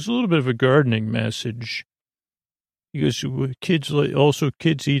movie. So there's a little bit of a gardening message. He goes, kids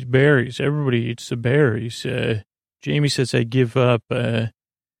eat berries. Everybody eats the berries. Jamie says, I give up. And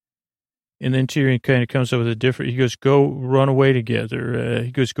then Tyrion kind of comes up with a different. He goes, go run away together.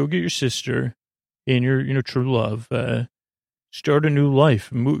 He goes, go get your sister and your true love. Start a new life.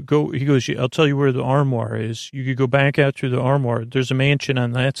 He goes, I'll tell you where the armoire is. You could go back out through the armoire. There's a mansion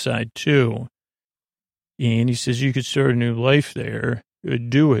on that side, too. And he says, you could start a new life there.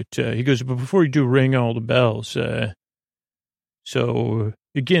 Do it. He goes, but before you do, ring all the bells. So,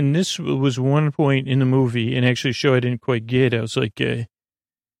 again, this was one point in the movie, and actually a show I didn't quite get. I was like, but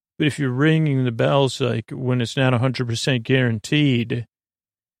if you're ringing the bells, like, when it's not 100% guaranteed,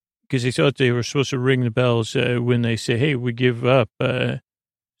 because they thought they were supposed to ring the bells when they say, hey, we give up,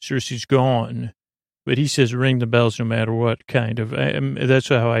 Cersei's gone. But he says ring the bells no matter what, kind of. That's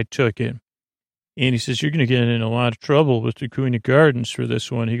how I took it. And he says, you're going to get in a lot of trouble with the Queen of Gardens for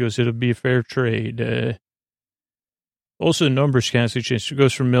this one. He goes, it'll be a fair trade. Also, the numbers constantly change. It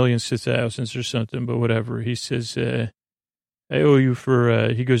goes from millions to thousands or something, but whatever. He says, I owe you for,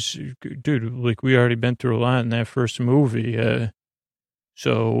 he goes, dude, like, we already been through a lot in that first movie.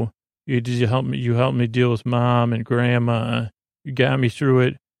 So you helped me deal with Mom and Grandma. You got me through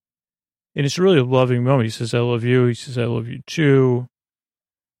it. And it's really a loving moment. He says, I love you. He says, I love you too.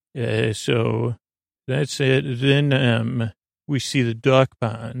 So that's it. Then we see the duck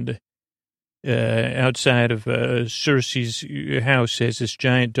pond outside of Cersei's house has this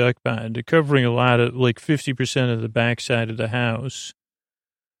giant duck pond covering a lot of, like 50% of the backside of the house.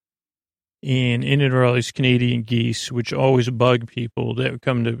 And in it are all these Canadian geese, which always bug people that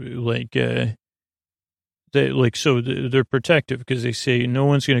come to they're protective because they say no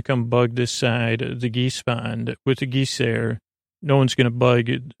one's going to come bug this side of the geese pond with the geese there. No one's going to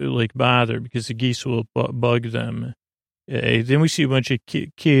bother because the geese will bug them. Then we see a bunch of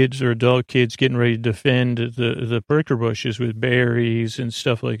kids or adult kids getting ready to defend the pricker bushes with berries and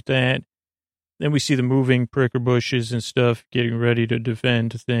stuff like that. Then we see the moving pricker bushes and stuff getting ready to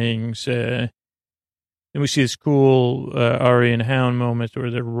defend things. Then we see this cool Arya and Hound moment where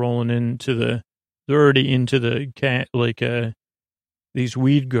they're rolling they're already into the these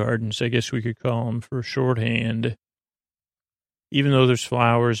weed gardens, I guess we could call them for shorthand. Even though there's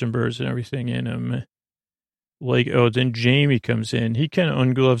flowers and birds and everything in them. Then Jamie comes in. He kind of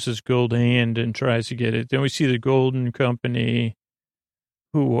ungloves his gold hand and tries to get it. Then we see the Golden Company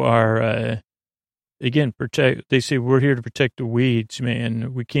who are... Again, they say, we're here to protect the weeds,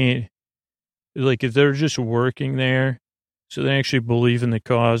 man. We can't, if they're just working there, so they actually believe in the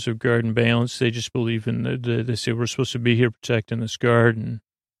cause of garden balance. They just believe in they say, we're supposed to be here protecting this garden.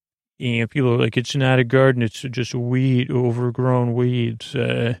 And people are like, it's not a garden, it's just overgrown weeds.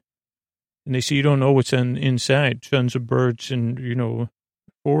 And they say, you don't know what's inside. Tons of birds and,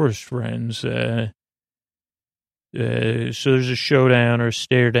 forest friends. So there's a showdown or a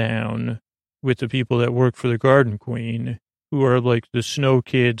stare down with the people that work for the Garden Queen, who are like the Snow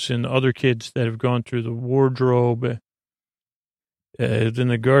Kids and other kids that have gone through the wardrobe, then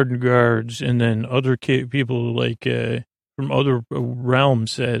the Garden Guards, and then other people from other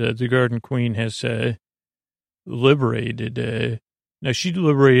realms that the Garden Queen has liberated. Now, she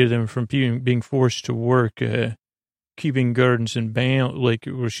liberated them from being forced to work keeping gardens in balance, like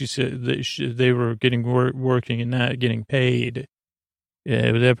where she said that they were getting working and not getting paid.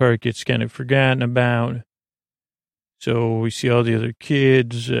 Yeah, but that part gets kind of forgotten about. So we see all the other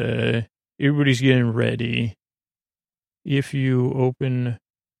kids. Everybody's getting ready. If you open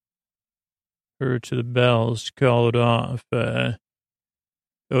her to the bells, call it off.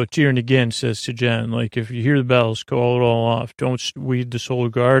 Tyrion again says to Jon, like, if you hear the bells, call it all off. Don't weed this whole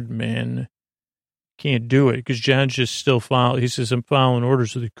garden, man. Can't do it, because Jon's just still he says, I'm following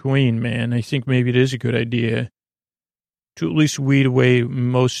orders of the queen, man. I think maybe it is a good idea to at least weed away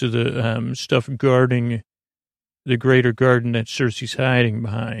most of the stuff guarding the greater garden that Cersei's hiding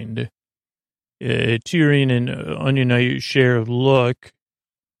behind. Tyrion and Onion Knight share a look,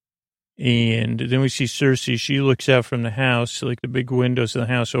 and then we see Cersei. She looks out from the house, like the big windows of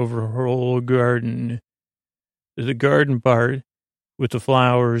the house, over her whole garden. The garden part with the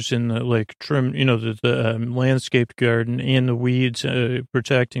flowers and the, like, trim, the landscaped garden and the weeds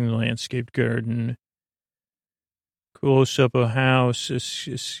protecting the landscaped garden. Close up a house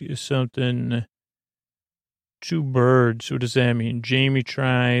is something. Two birds. What does that mean? Jaime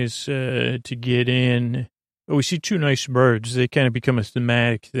tries to get in. Oh, we see two nice birds. They kind of become a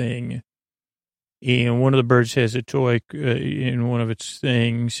thematic thing. And one of the birds has a toy in one of its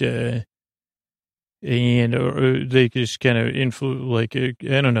things. And they just kind of I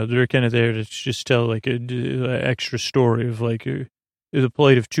don't know, they're kind of there to just tell like a extra story of like the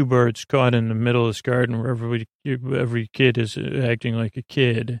plight of two birds caught in the middle of this garden where every kid is acting like a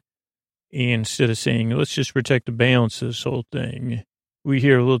kid. And instead of saying, let's just protect the balance of this whole thing, we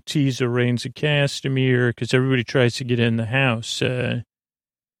hear a little tease of Rains of Castamere because everybody tries to get in the house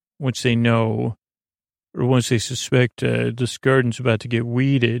once they know or once they suspect this garden's about to get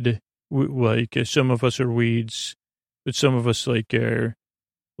weeded. Like some of us are weeds, but some of us like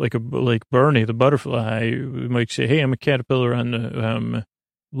Bernie the butterfly. We might say, "Hey, I'm a caterpillar on the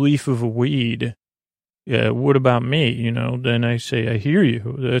leaf of a weed. Yeah, what about me?" Then I say, "I hear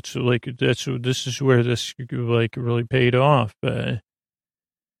you." This is where this like really paid off, and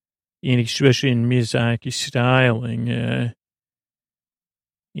especially in Miyazaki styling. And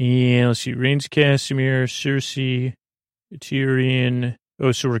let's see, Rains Castamere, Cersei, Tyrion.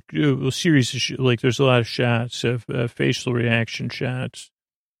 Oh, so we're a series of like there's a lot of shots of facial reaction shots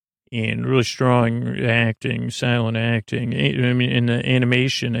and really strong acting, silent acting. I mean, in the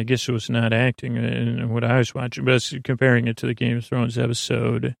animation, I guess it was not acting in what I was watching, but I was comparing it to the Game of Thrones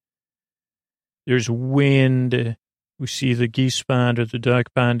episode. There's wind. We see the geese pond or the duck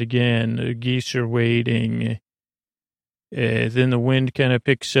pond again. The geese are waiting. Then the wind kind of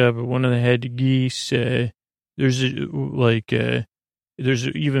picks up. One of the head geese. There's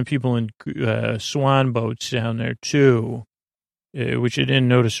even people in swan boats down there too, which I didn't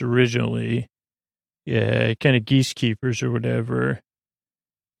notice originally. Yeah, kind of geese keepers or whatever.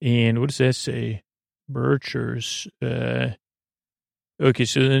 And what does that say? Birchers. Okay,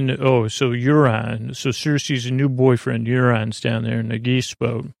 so then, so Euron. So Cersei's new boyfriend, Euron's down there in the geese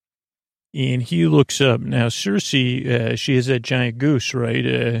boat. And he looks up. Now, Cersei, she has that giant goose,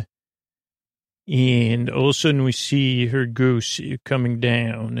 right? And all of a sudden we see her goose coming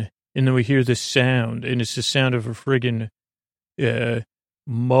down. And then we hear this sound. And it's the sound of a friggin'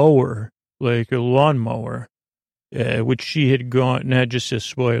 mower, like a lawnmower, which she had gone, not just a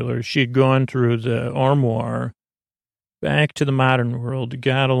spoiler, she had gone through the armoire back to the modern world,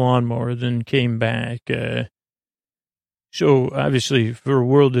 got a lawnmower, then came back. So obviously for a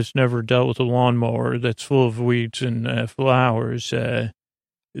world that's never dealt with a lawnmower that's full of weeds and flowers, the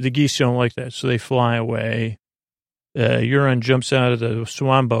geese don't like that, so they fly away. Euron jumps out of the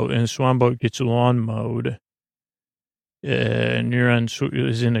swan boat, and the swan boat gets lawn mowed. And Euron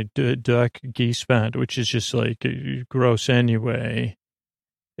is in a duck geese pond, which is just like gross anyway.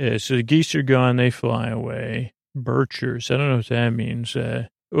 So the geese are gone, they fly away. Birchers, I don't know what that means.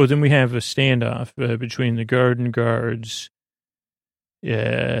 Then we have a standoff between the garden guards,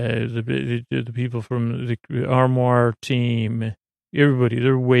 the people from the armoire team, everybody,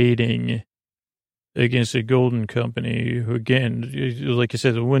 they're waiting against the Golden Company, who again, like I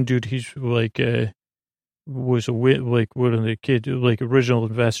said, the one dude, he's like, was like one of the kids, like original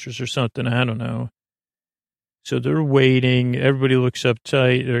investors or something, I don't know. So they're waiting, everybody looks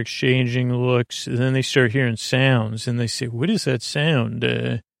uptight, they're exchanging looks, and then they start hearing sounds, and they say, what is that sound?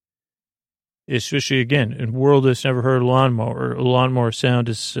 Especially, again, in a world that's never heard a lawnmower sound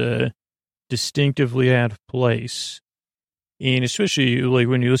is distinctively out of place. And especially, like,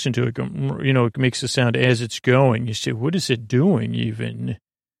 when you listen to it, it makes a sound as it's going. You say, what is it doing, even?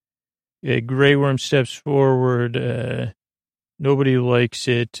 Grey Worm steps forward. Nobody likes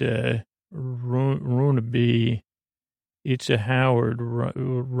it. Runaby It's a Howard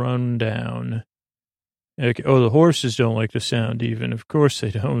rundown. Okay. Oh, the horses don't like the sound even. Of course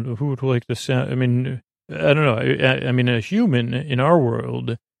they don't. Who would like the sound? I mean, I don't know. I mean, a human in our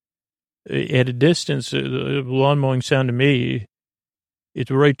world, at a distance, lawn mowing sound to me, at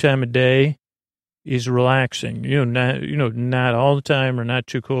the right time of day, is relaxing. Not all the time or not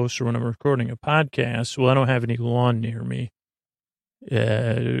too close, or when I'm recording a podcast. Well, I don't have any lawn near me.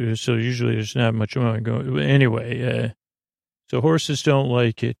 So usually there's not much mowing going. Anyway, so horses don't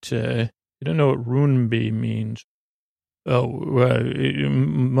like it. I don't know what runby means. Oh,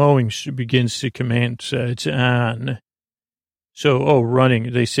 mowing begins to commence. It's on. So,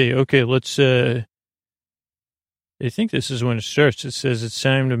 running. They say, okay, let's, I think this is when it starts. It says it's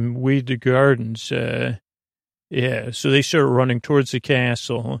time to weed the gardens. Yeah, so they start running towards the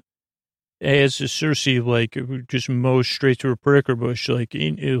castle. As Cersei, like, just mows straight through a pricker bush,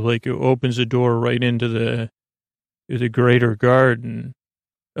 it opens the door right into the greater garden.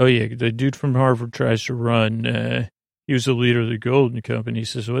 Oh, yeah, the dude from Harvard tries to run. He was the leader of the Golden Company. He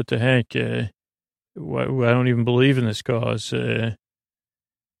says, what the heck? I don't even believe in this cause. And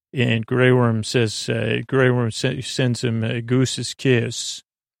Grey Worm sends him a goose's kiss.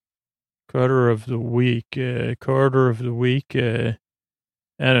 Carter of the week. I don't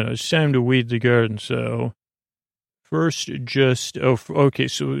know. It's time to weed the garden. So first,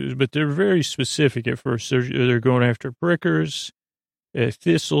 but they're very specific at first. They're going after prickers.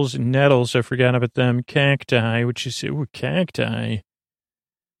 Thistles and nettles, I forgot about them. Cacti, which is, cacti.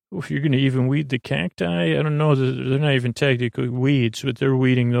 If you're going to even weed the cacti, I don't know. They're not even technically weeds, but they're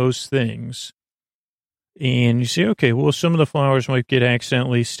weeding those things. And you say, okay, well, some of the flowers might get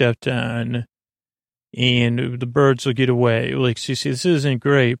accidentally stepped on, and the birds will get away. Like, so you see, this isn't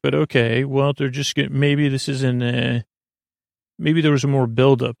great, but okay, well, they're just going to, maybe this isn't, maybe there was a more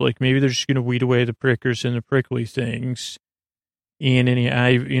buildup. Like, maybe they're just going to weed away the prickers and the prickly things. And any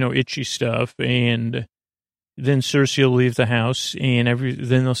itchy stuff, and then Cersei will leave the house, and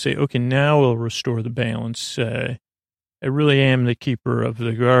then they'll say, okay, now we'll restore the balance. I really am the keeper of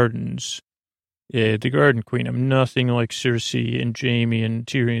the gardens, the Garden Queen. I'm nothing like Cersei and Jaime and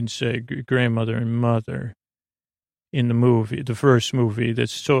Tyrion's grandmother and mother in the first movie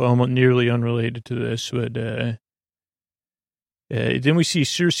that's so almost nearly unrelated to this, but then we see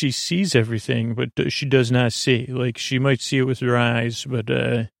Cersei sees everything, but she does not see. Like, she might see it with her eyes, but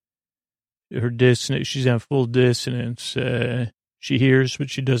her dissonance, she's on full dissonance. She hears, but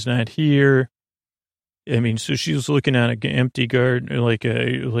she does not hear. I mean, so she was looking at an empty garden, like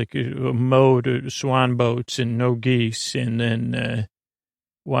a mowed swan boats and no geese, and then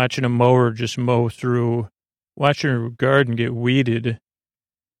watching a mower just mow through, watching her garden get weeded.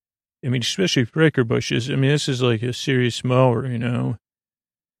 I mean, especially pricker bushes. I mean, this is like a serious mower,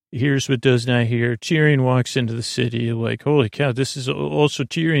 He hears but does not hear. Tyrion walks into the city like, holy cow, this is also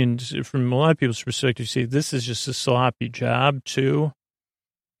Tyrion's, from a lot of people's perspective, say this is just a sloppy job too.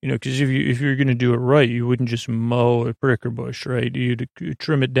 Because if you're going to do it right, you wouldn't just mow a pricker bush, right? You'd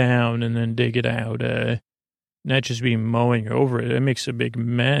trim it down and then dig it out, not just be mowing over it. It makes a big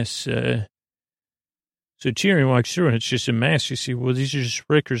mess. So Tyrion walks through and it's just a mess. You see, well, these are just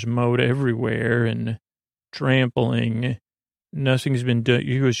prickers mowed everywhere and trampling. Nothing's been done.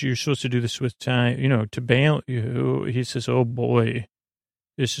 He goes, you're supposed to do this with time, to bail you. He says, oh boy,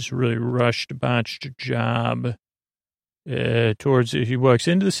 this is a really rushed, botched job. Towards it. He walks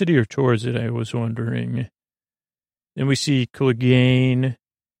into the city or towards it, I was wondering. Then we see Clegane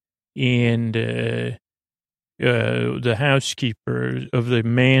and the housekeeper of the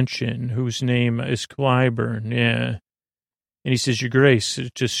mansion, whose name is Clyburn, yeah. And he says, Your Grace,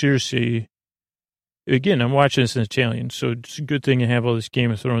 to Cersei. Again, I'm watching this in Italian, so it's a good thing to have all this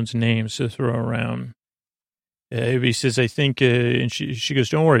Game of Thrones names to throw around. He says, I think, and she goes,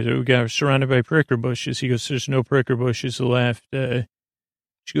 don't worry, we got surrounded by pricker bushes. He goes, there's no pricker bushes left. She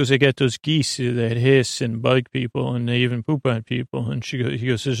goes, I got those geese that hiss and bug people, and they even poop on people. And he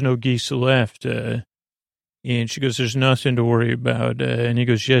goes, there's no geese left. And she goes, there's nothing to worry about. And he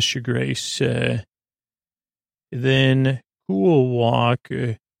goes, yes, Your Grace. Then Cool Walk,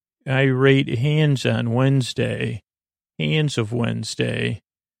 I rate Hands on Wednesday. Hands of Wednesday.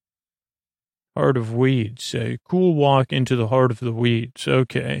 Heart of Weeds. Cool Walk into the Heart of the Weeds.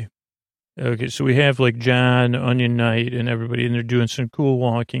 Okay. Okay, so we have like John, Onion Knight, and everybody, and they're doing some cool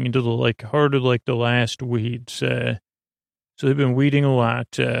walking into the heart of the last weeds. So they've been weeding a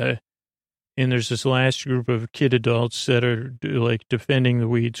lot. And there's this last group of kid adults that are defending the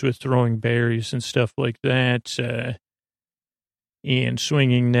weeds with throwing berries and stuff like that, and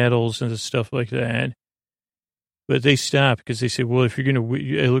swinging nettles and stuff like that. But they stop because they say, well, if you're going to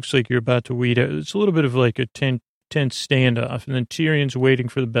weed, it looks like you're about to weed out. It's a little bit of like a tense standoff. And then Tyrion's waiting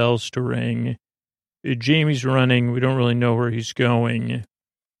for the bells to ring. Jaime's running. We don't really know where he's going.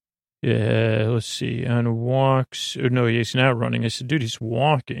 Let's see. On walks. No, he's not running. I said, dude, he's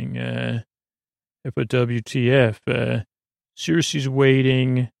walking. I put WTF. Cersei's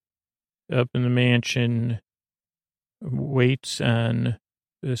waiting up in the mansion. Waits on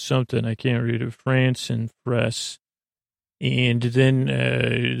something. I can't read it. France and Fress. And then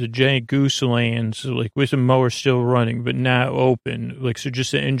the giant goose lands, like with the mower still running, but not open. Like, so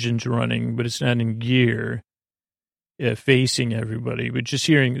just the engine's running, but it's not in gear, facing everybody. But just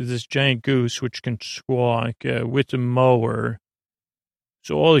hearing this giant goose, which can squawk with the mower.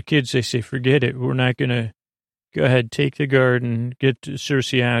 So all the kids, they say, forget it. We're not going to go ahead, take the garden, get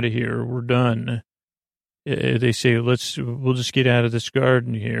Cersei out of here. We're done. They say, we'll just get out of this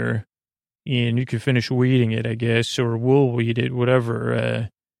garden here. And you can finish weeding it, I guess, or we'll weed it, whatever.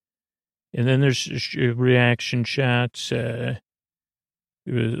 And then there's reaction shots,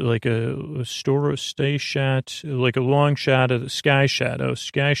 like a stay shot, like a long shot of the sky shot of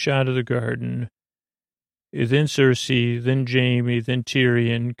the garden. Then Cersei, then Jaime, then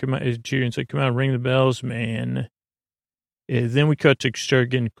Tyrion. Tyrion's like, come on, ring the bells, man. Then we cut to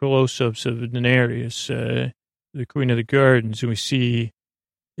start getting close-ups of Daenerys, the Queen of the Gardens, and we see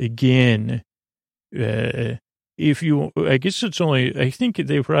again, I guess it's only, I think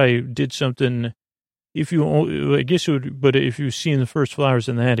they probably did something, I guess it would, but if you've seen the first flowers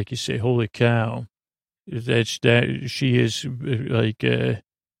in the attic, you say, holy cow, that she is like,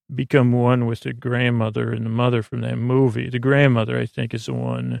 become one with the grandmother and the mother from that movie. The grandmother, I think, is the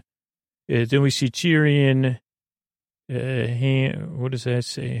one. Then we see Tyrion, what does that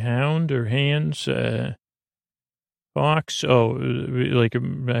say? Hound or hands? Fox? Oh, like,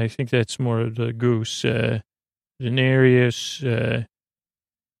 I think that's more of the goose. Daenerys. Then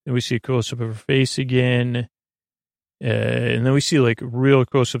we see a close-up of her face again. And then we see, like, real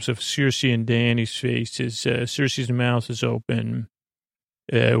close-ups of Cersei and Dany's faces. Cersei's mouth is open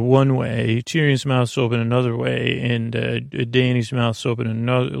one way. Tyrion's mouth's open another way. And Dany's mouth's open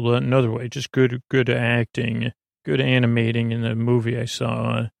another way. Just good acting. Good animating in the movie I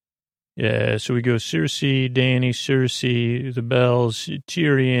saw. Yeah, so we go Cersei, Dany, Cersei, the bells,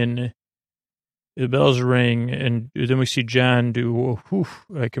 Tyrion, the bells ring, and then we see Jon do, whew,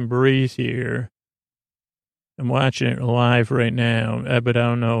 I can breathe here. I'm watching it live right now, but I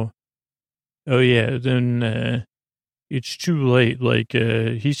don't know. Oh, yeah, then it's too late. Like,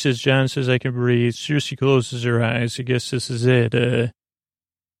 he says, Jon says, I can breathe. Cersei closes her eyes. I guess this is it.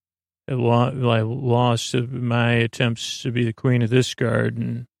 I lost my attempts to be the queen of this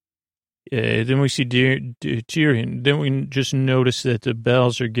garden. Then we see Tyrion. Then we just notice that the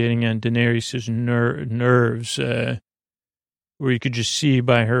bells are getting on Daenerys' nerves, where you could just see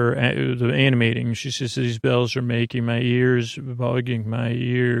by her the animating. She says, these bells are making my ears, bugging my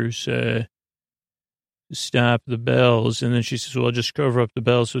ears. Stop the bells. And then she says, well, I'll just cover up the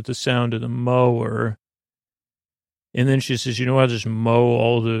bells with the sound of the mower. And then she says, I'll just mow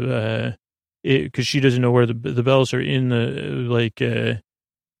all the, because she doesn't know where the bells are in the,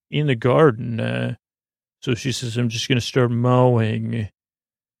 in the garden. So she says, I'm just going to start mowing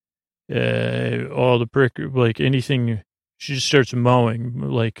all the like anything. She just starts mowing,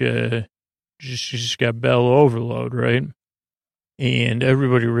 like, she's just got bell overload, right? And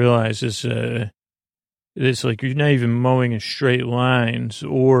everybody realizes, it's like you're not even mowing in straight lines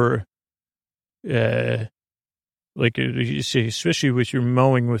or, like you say, especially with your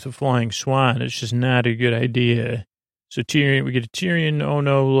mowing with a flying swan, it's just not a good idea. So Tyrion, we get a Tyrion, oh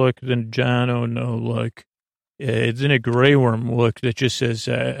no, look, then Jon, oh no, look. Then a Grey Worm look that just says,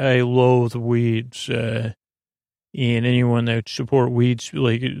 I loathe weeds. And anyone that support weeds,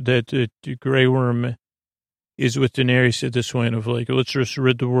 like that, the Grey Worm is with Daenerys at this point of like, let's just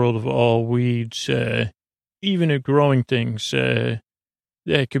rid the world of all weeds, even at growing things, that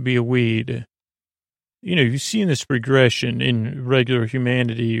could be a weed. You've seen this progression in regular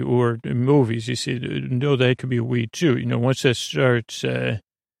humanity or in movies. You say, no, that could be a weed too. Once that starts, so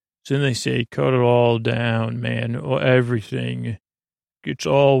then they say, cut it all down, man, or everything. It's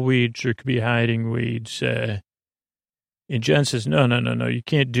all weeds. There could be hiding weeds. And Jon says, no, you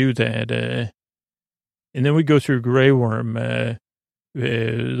can't do that. And then we go through Grey Worm,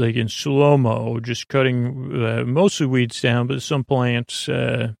 like in slow-mo, just cutting mostly weeds down, but some plants.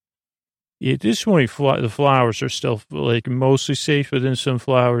 At this point, the flowers are still like mostly safe, but then some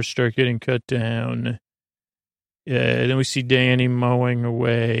flowers start getting cut down. Then we see Dany mowing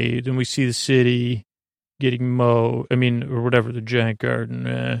away. Then we see the city getting mowed. Or whatever, the giant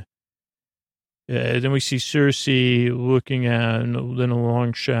garden. Then we see Cersei looking at, and then a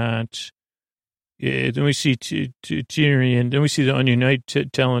long shot. Then we see Tyrion. Then we see the Onion Knight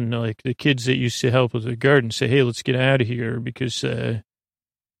telling like the kids that used to help with the garden, say, "Hey, let's get out of here because when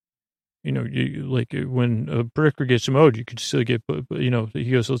a bricker gets mowed, you could still get. He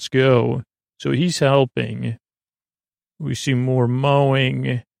goes, let's go. So he's helping. We see more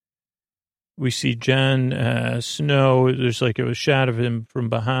mowing. We see Jon Snow. There's like a shot of him from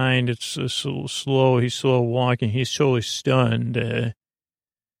behind. It's slow. He's slow walking. He's totally stunned.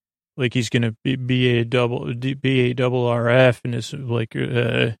 Like he's going to be a double RF. And it's like,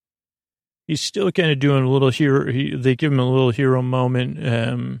 he's still kind of doing a little hero. They give him a little hero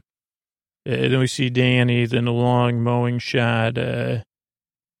moment. Then we see Dany, then a long mowing shot.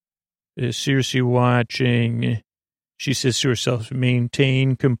 Cersei watching. She says to herself,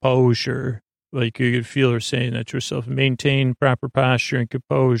 maintain composure. Like you could feel her saying that to herself. Maintain proper posture and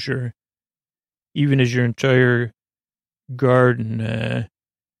composure. Even as your entire garden.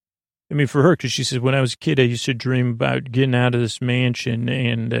 For her, because she says, when I was a kid, I used to dream about getting out of this mansion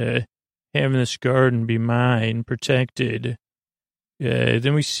and having this garden be mine, protected.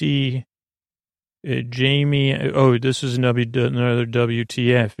 Then we see Jamie. Oh, this is another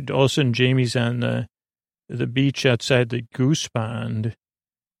WTF. All of a sudden, Jamie's on the beach outside the goose pond,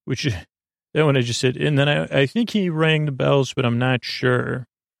 which that one I just said. And then I think he rang the bells, but I'm not sure.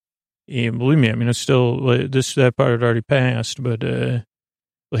 And believe me, it's still that part had already passed, but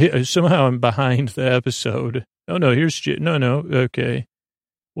somehow I'm behind the episode. Oh no, no, okay.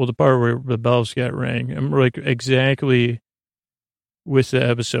 Well, the part where the bells got rang, I'm like exactly with the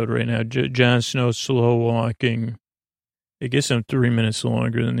episode right now. Jon Snow slow walking. I guess I'm 3 minutes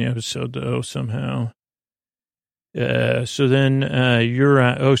longer than the episode though somehow. So then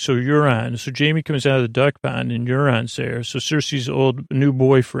Euron. Oh, so Euron. So Jamie comes out of the duck pond and Euron's there. So Cersei's new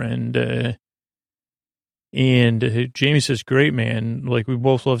boyfriend. And Jamie says, "Great, man. Like we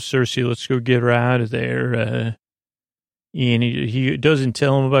both love Cersei. Let's go get her out of there." And he doesn't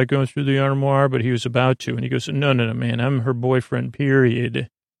tell him about going through the armoire, but he was about to. And he goes, "No, man. I'm her boyfriend. Period."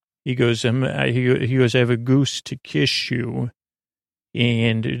 He goes, he goes, "I have a goose to kiss you."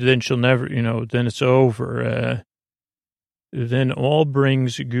 And then she'll never, then it's over. Then all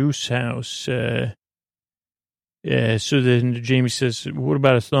brings Goose House. So then Jamie says, "What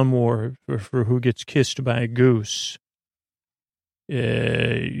about a thumb war for who gets kissed by a goose?"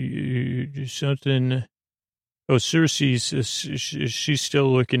 Something. Oh, Cersei's, she's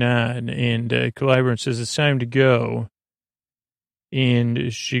still looking on. And Clyburn says, "It's time to go."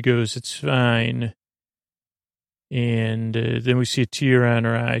 And she goes, "It's fine." And then we see a tear on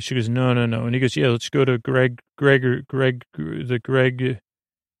her eye. She goes, no. And he goes, "Yeah, let's go to Greg. He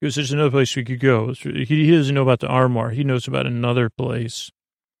goes, "There's another place we could go." He doesn't know about the armoire. He knows about another place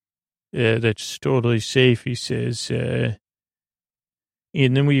that's totally safe, he says. And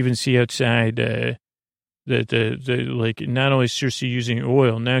then we even see outside that not only is Cersei using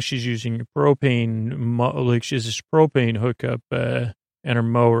oil, now she's using propane, like she has this propane hookup on her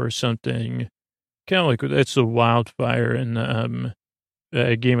mower or something. Kind of like that's the wildfire in the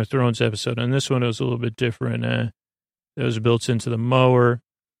Game of Thrones episode. And this one, it was a little bit different. That was built into the mower.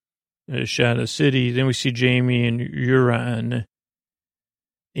 Shot of the city. Then we see Jamie and Euron.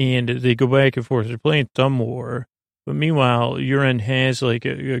 And they go back and forth. They're playing thumb war. But meanwhile, Euron has like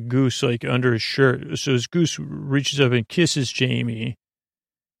a goose like under his shirt. So his goose reaches up and kisses Jamie.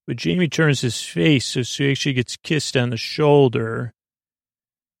 But Jamie turns his face so he actually gets kissed on the shoulder.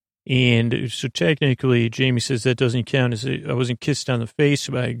 And so technically, Jamie says that doesn't count as I wasn't kissed on the face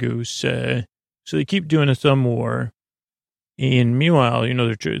by a goose. So they keep doing a thumb war. And meanwhile,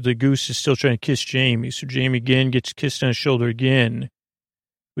 the goose is still trying to kiss Jamie. So Jamie again gets kissed on the shoulder again.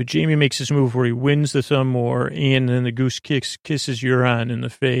 But Jamie makes this move where he wins the thumb war, and then the goose kisses Euron in the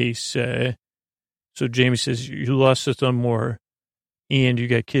face. So Jamie says, "You lost the thumb war, and you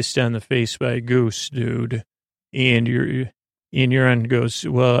got kissed on the face by a goose, dude." And Euron goes,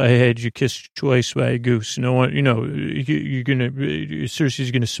 "Well, I had you kissed twice by a goose. No one,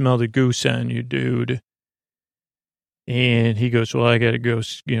 Cersei's gonna smell the goose on you, dude." And he goes, "Well, I gotta go,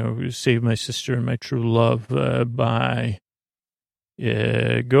 save my sister and my true love. Bye.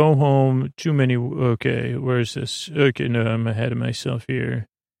 Go home. Too many. Okay, where's this? Okay, no, I'm ahead of myself here.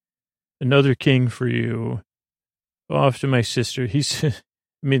 Another king for you. Off to my sister." He says,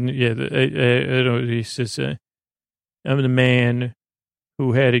 I don't. He says, "I'm the man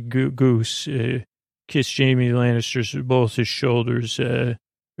who had a goose kiss Jamie Lannister's both his shoulders, or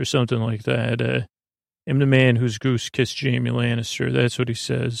something like that. I'm the man whose goose kissed Jamie Lannister." That's what he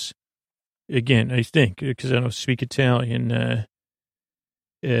says. Again, I think, because I don't speak Italian.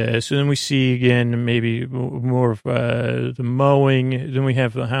 So then we see again maybe more of the mowing. Then we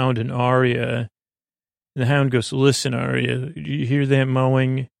have the Hound and Arya. And the hound goes, listen, Arya, do you hear that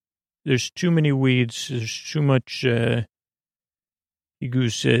mowing? There's too many weeds. There's too much, he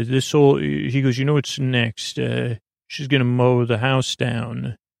goes, he goes, you know what's next? She's going to mow the house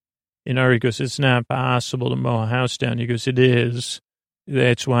down. And Arya goes, it's not possible to mow a house down. He goes, it is.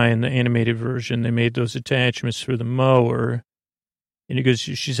 That's why in the animated version, they made those attachments for the mower. And he goes,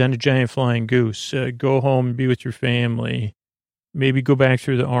 she's on a giant flying goose. Go home and be with your family. Maybe go back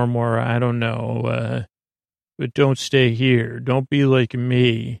through the armoire. I don't know. But don't stay here. Don't be like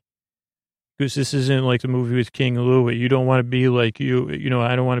me. Because this isn't like the movie with King Louis. You don't want to be like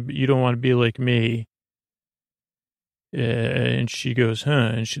I don't want to be, you don't want to be like me. And she goes,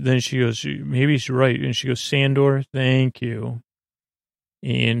 huh? And then she goes, maybe he's right. And she goes, Sandor, thank you.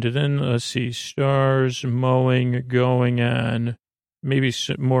 And then let's see, stars, mowing, going on. Maybe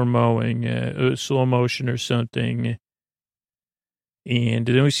more mowing, slow motion or something. And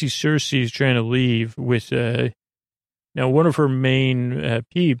then we see Cersei's trying to leave with, now one of her main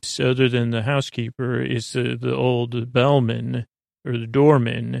peeps, other than the housekeeper, is the old bellman, or the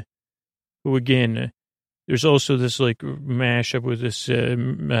doorman, who again, there's also this like mashup with this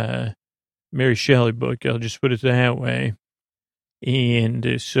Mary Shelley book, I'll just put it that way.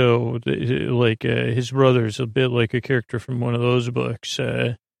 And so, his brother's a bit like a character from one of those books,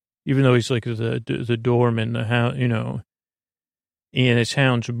 even though he's like the doorman, the hound, and it's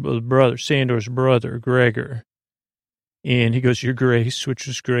Hound's brother, Sandor's brother, Gregor. And he goes, your grace, which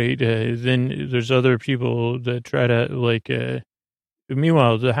was great. Then there's other people that try to,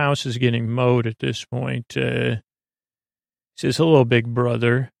 meanwhile, the house is getting mowed at this point. He says, hello, big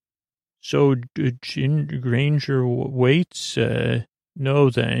brother. So, Granger waits? No,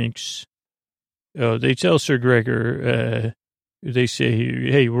 thanks. Oh, they tell Sir Gregor, they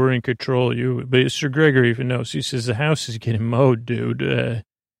say, hey, we're in control of you. But Sir Gregor even knows. He says, the house is getting mowed, dude.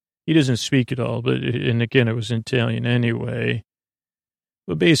 He doesn't speak at all, and again, it was in Italian anyway.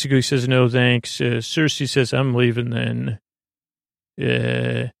 But basically, he says, no, thanks. Cersei says, I'm leaving then.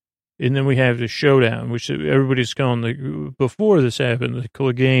 And then we have the showdown, which everybody's calling before this happened, the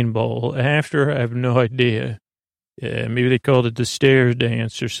Clegane Bowl. After, I have no idea. Maybe they called it the stairs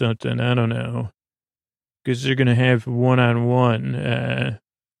dance or something. I don't know. Because they're going to have one-on-one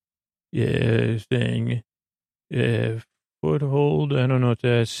thing. Foothold, I don't know what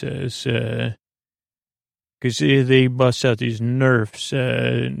that says. Because they bust out these nerfs,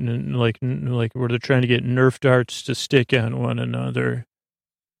 like where they're trying to get nerf darts to stick on one another.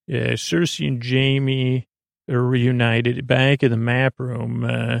 Yeah, Cersei and Jaime are reunited back in the map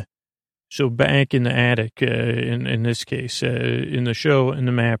room. So back in the attic, in this case, in the show, in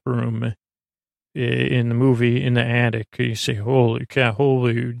the map room, in the movie, in the attic, you say, holy cow,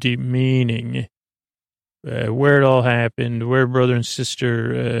 holy deep meaning. Where it all happened, where brother and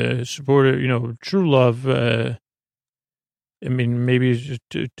sister supported, true love. I mean, maybe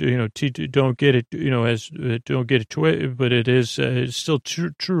don't get it, don't get it, but it is it's still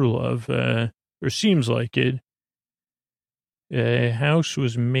true love, or seems like it. House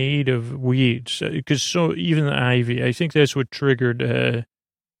was made of weeds, because even the ivy. I think that's what triggered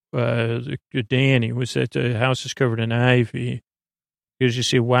Danny, was that the house is covered in ivy. Because you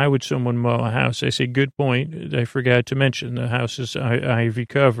say, why would someone mow a house? I say, good point. I forgot to mention the house is ivy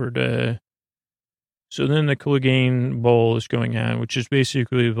covered. So then the Clegane Bowl is going on, which is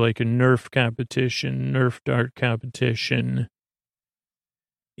basically like a Nerf competition, Nerf dart competition.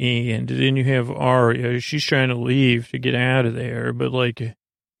 And then you have Arya. She's trying to leave to get out of there, but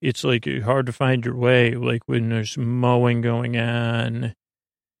it's hard to find your way, like when there's mowing going on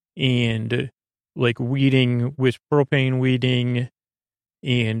and like weeding with propane weeding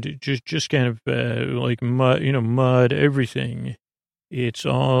and just kind of like mud, everything. It's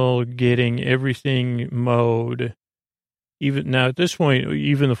all getting everything mowed. Even now at this point,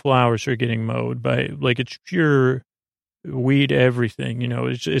 even the flowers are getting mowed by it's pure weed, everything,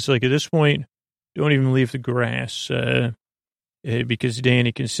 it's like at this point, don't even leave the grass, because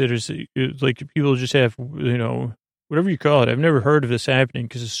Danny considers it, people just have, whatever you call it. I've never heard of this happening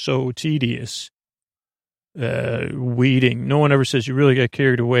because it's so tedious. Weeding. No one ever says you really got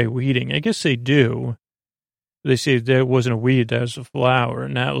carried away weeding. I guess they do. They say that wasn't a weed, that was a flower.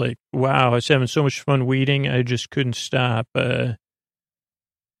 Not like, wow, I was having so much fun weeding, I just couldn't stop.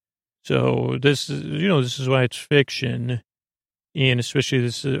 So this is why it's fiction, and especially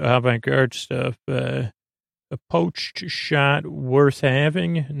this avant-garde stuff. A poached shot worth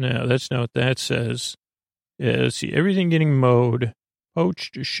having? No, that's not what that says. Let's see, everything getting mowed.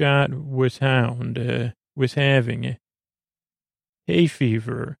 Poached shot with hound, with having. Hay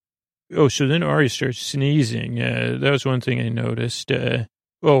fever. Oh, so then Arya starts sneezing. That was one thing I noticed.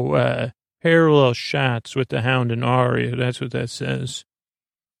 parallel shots with the Hound and Arya. That's what that says.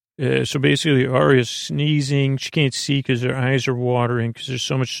 So basically, Arya's sneezing. She can't see because her eyes are watering because there's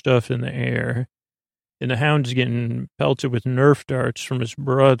so much stuff in the air. And the Hound's getting pelted with Nerf darts from his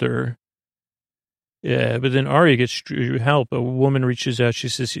brother. Yeah, but then Arya gets help. A woman reaches out, she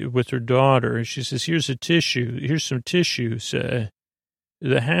says, with her daughter, and she says, here's some tissues.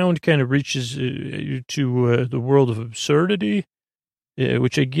 The Hound kind of reaches to the world of absurdity,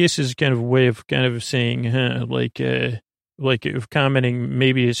 which I guess is kind of a way of kind of saying, like of commenting,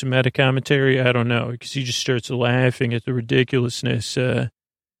 maybe it's a meta commentary. I don't know, because he just starts laughing at the ridiculousness,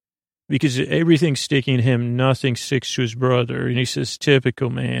 because everything's sticking to him, nothing sticks to his brother. And he says, typical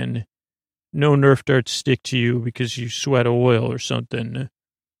man, no Nerf darts stick to you because you sweat oil or something.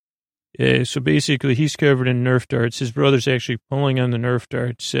 So basically he's covered in Nerf darts. His brother's actually pulling on the Nerf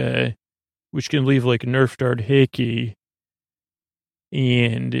darts, which can leave like a Nerf dart hickey.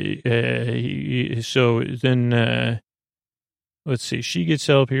 And so then, let's see, she gets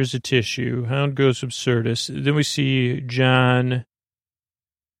help. Here's a tissue. Hound goes absurdist. Then we see Jon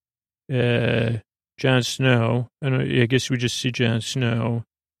Snow. I guess we just see Jon Snow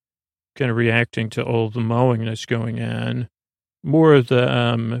kind of reacting to all the mowing that's going on. More of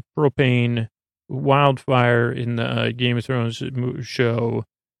the propane wildfire in the Game of Thrones show.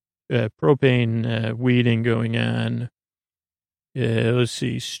 Propane weeding going on. Let's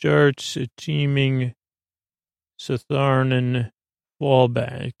see. Starts a teaming Satharnan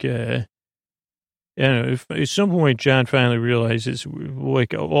fallback. At some point, Jon finally realizes,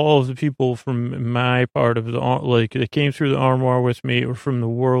 like, all of the people from my part of the, like, that came through the armoire with me or from the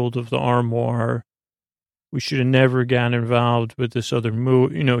world of the armoire, we should have never gotten involved with this other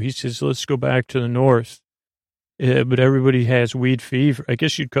move. He says, let's go back to the north. But everybody has weed fever. I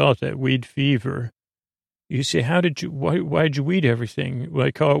guess you'd call it that, weed fever. You say, why'd you weed everything?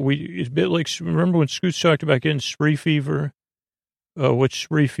 I call it weed. It's a bit like, remember when Scoots talked about getting spree fever? What's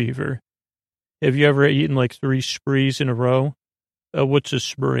spree fever? Have you ever eaten like 3 sprees in a row? What's a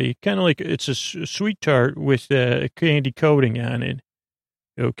spree? Kind of like it's a sweet tart with a candy coating on it.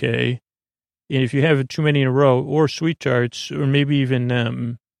 Okay. And if you have too many in a row, or sweet tarts, or maybe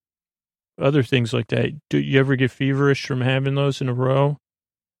even other things like that, do you ever get feverish from having those in a row?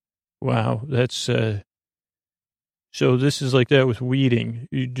 Wow, that's so this is like that with weeding.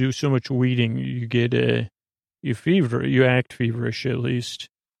 You do so much weeding, you get you act feverish at least.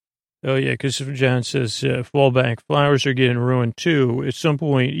 Oh, yeah, because Jon says, fallback, flowers are getting ruined, too. At some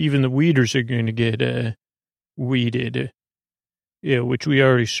point, even the weeders are going to get weeded, which we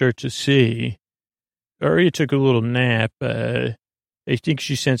already start to see. Arya took a little nap. I think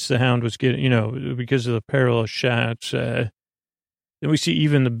she sensed the Hound was getting, because of the parallel shots. Then we see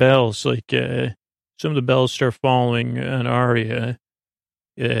even the bells, like some of the bells start falling on Arya.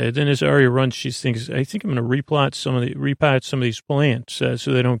 Then as Arya runs, she thinks, I think I'm going to repot some of these plants so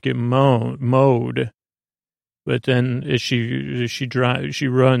they don't get mowed. But then as she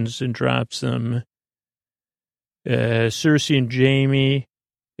runs and drops them. Cersei and Jaime,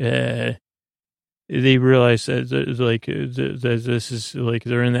 they realize that this is like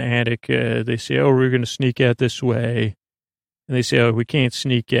they're in the attic. They say, oh, we're going to sneak out this way. And they say, oh, we can't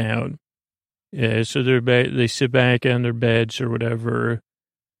sneak out. So they sit back on their beds or whatever.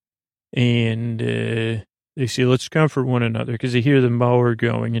 And they say, let's comfort one another because they hear the mower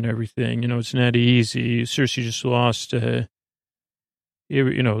going and everything. It's not easy. Cersei just lost,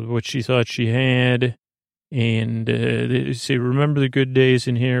 what she thought she had. And they say, remember the good days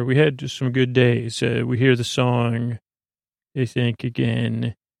in here? We had just some good days. We hear the song, they think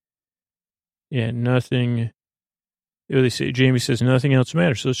again. Yeah, nothing. They say, Jaime says, nothing else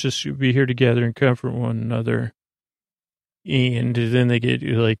matters. So let's just be here together and comfort one another. And then they get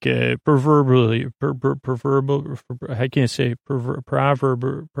like proverbial. I can't say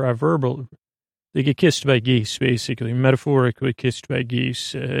proverbial. They get kissed by geese, basically, metaphorically kissed by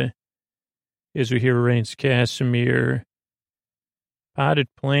geese. As we hear Rain's Casimir, potted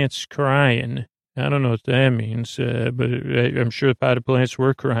plants crying. I don't know what that means, but I'm sure the potted plants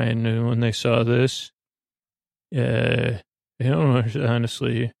were crying when they saw this. I don't know,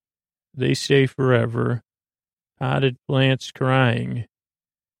 honestly. They stay forever. Potted plants crying.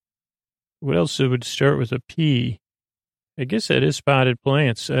 What else would start with a P? I guess that is potted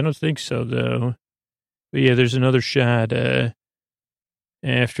plants. I don't think so, though. But yeah, there's another shot.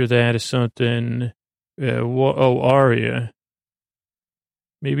 After that is something. Arya.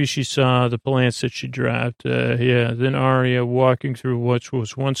 Maybe she saw the plants that she dropped. Then Arya walking through what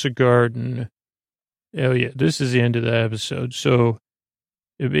was once a garden. Oh, yeah, this is the end of the episode. So,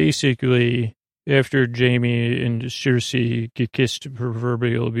 basically, after Jaime and Cersei get kissed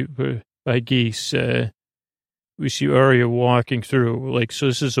proverbially by geese. We see Arya walking through, like, so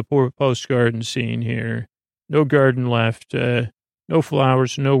this is a post-garden scene here. No garden left, no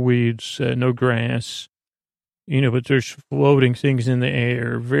flowers, no weeds, no grass. But there's floating things in the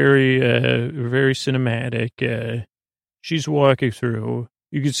air. Very, very cinematic. She's walking through.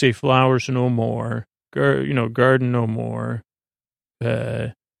 You could say flowers no more. Garden no more.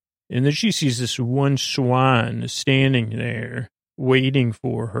 And then she sees this one swan standing there, waiting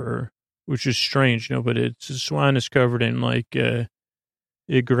for her, which is strange, but the swan is covered in, like,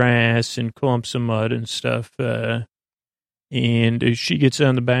 grass and clumps of mud and stuff. And she gets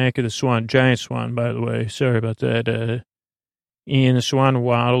on the back of the swan, giant swan, by the way. Sorry about that. And the swan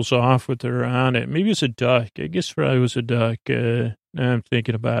waddles off with her on it. Maybe it's a duck. I guess probably was a duck. Now I'm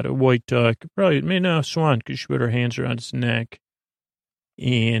thinking about it. White duck. Probably, maybe not a swan because she put her hands around its neck.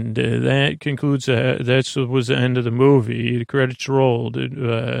 And that concludes, that was the end of the movie. The credits rolled.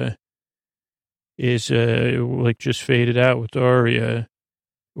 It is like just faded out with Arya,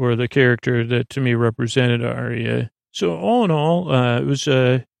 or the character that to me represented Arya. So all in all, it was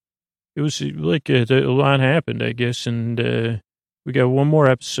like a lot happened, I guess, and we got one more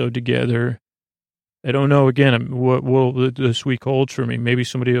episode together. I don't know, again, what will this week holds for me. Maybe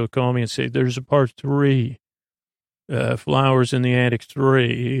somebody will call me and say, there's a part 3, Flowers in the Attic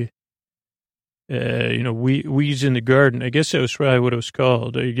 3, Weeds in the Garden. I guess that was probably what it was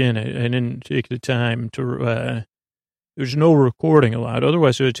called. Again, I didn't take the time to, there's no recording allowed.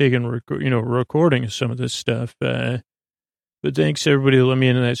 Otherwise, I would have taken, recording of some of this stuff. But thanks, everybody, to let me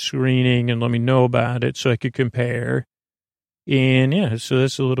into that screening and let me know about it so I could compare. And, yeah, so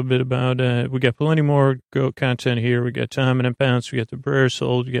that's a little bit about, we got plenty more content here. We got Tom and Pounce. We got the Prayers,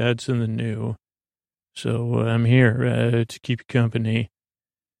 Old Gods, and the New. So I'm here to keep you company.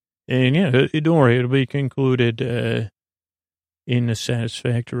 And, yeah, don't worry. It'll be concluded in a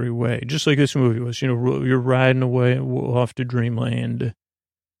satisfactory way, just like this movie was. You're riding away off to dreamland,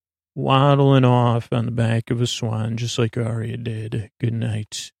 waddling off on the back of a swan, just like Arya did. Good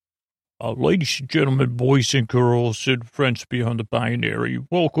night. Ladies and gentlemen, boys and girls, and friends beyond the binary,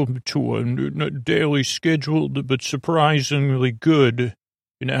 welcome to a daily scheduled but surprisingly good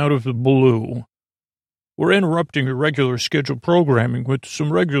and out of the blue. We're interrupting your regular scheduled programming with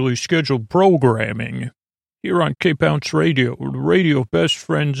some regularly scheduled programming here on K-Pounce Radio, the radio of best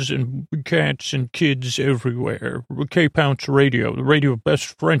friends and cats and kids everywhere. K-Pounce Radio, the radio of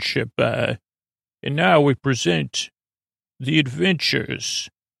best friendship. And now we present the adventures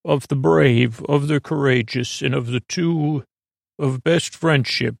of the brave, of the courageous, and of the two of best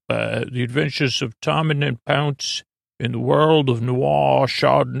friendship, the adventures of Tom and Pounce in the world of noir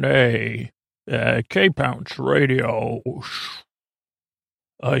Chardonnay. K-Pounce Radio.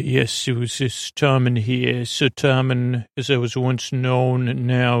 Yes, it was just Tommen here. Sir Tommen, as I was once known, and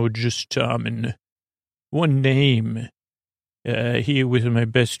now just Tommen. One name. Here with my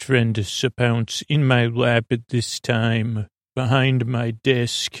best friend, Sir Pounce, in my lap at this time, behind my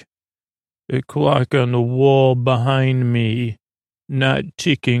desk. A clock on the wall behind me, not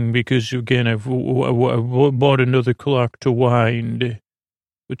ticking because, again, I've bought another clock to wind.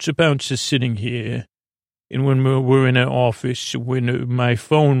 But Sir Pounce is sitting here. And when we're in an office, when my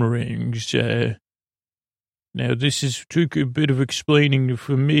phone rings, now this took a bit of explaining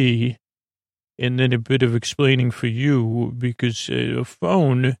for me, and then a bit of explaining for you, because a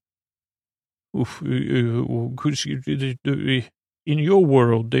phone, in your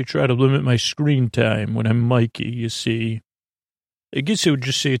world, they try to limit my screen time when I'm Mikey, you see. I guess I would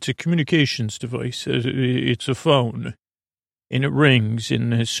just say it's a communications device. It's a phone. And it rings,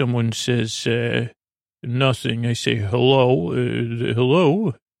 and someone says, nothing. I say, hello,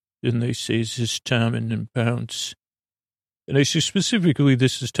 hello. And they say, is this Tommen and Pounce? And I say, specifically,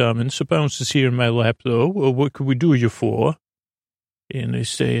 this is Tommen. So Pounce is here in my lap, though. Well, what could we do you for? And they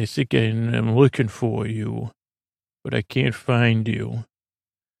say, I think I'm looking for you, but I can't find you.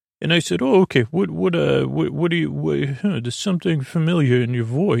 And I said, oh, okay. What do you, there's something familiar in your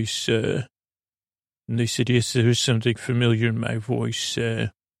voice. And they said, yes, there's something familiar in my voice.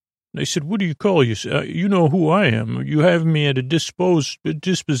 And I said, what do you call you? You know who I am. You have me at a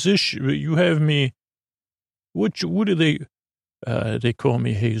disposition. You have me. What do they call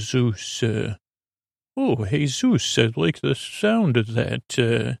me Jesus. Oh, Jesus. I like the sound of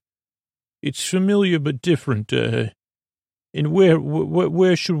that. It's familiar but different. And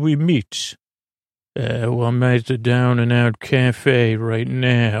where should we meet? Well, I'm at the Down and Out Cafe right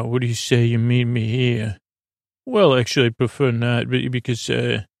now. What do you say you meet me here? Well, actually, I prefer not, because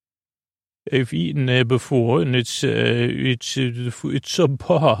I've eaten there before, and it's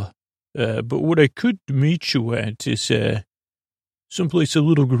subpar. But what I could meet you at is someplace a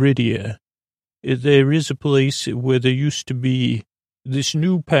little grittier. There is a place where there used to be this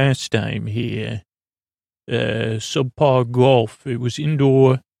new pastime here, subpar golf. It was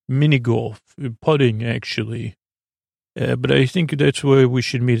indoor mini golf, putting, actually. But I think that's where we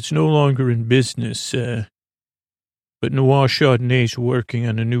should meet. It's no longer in business, but Noir Chardonnay's working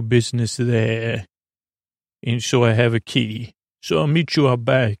on a new business there, and so I have a key. So I'll meet you out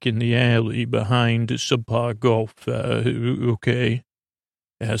back in the alley behind Subpar Golf, okay?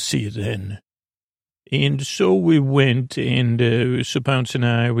 I'll see you then. And so we went, and Sir Pounce and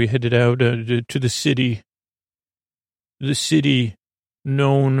I, we headed out to the city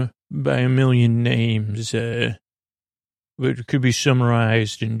known by a million names, but it could be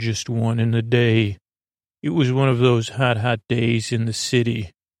summarized in just one. In the day, it was one of those hot days in the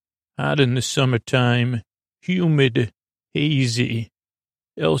city. Hot in the summertime, humid, hazy.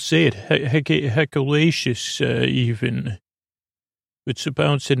 I'll say it, heckalacious even. But Sir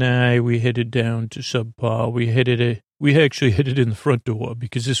Pounce and I, we headed down to Subpar. We actually headed in the front door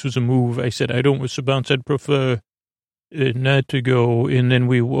because this was a move. I said, I don't with Sir Pounce, I'd prefer not to go. And then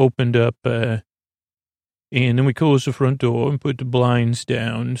we opened up, and then we closed the front door and put the blinds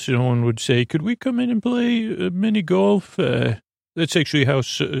down so no one would say, could we come in and play mini golf? That's actually how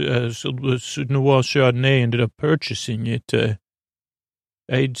Noir Chardonnay ended up purchasing it.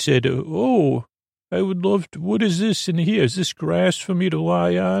 I'd said, oh, I would love to, what is this in here? Is this grass for me to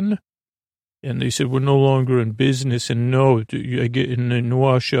lie on? And they said, we're no longer in business. And no, I get in the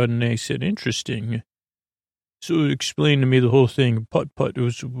Noir Chardonnay said, interesting. So it explained to me the whole thing. Putt, it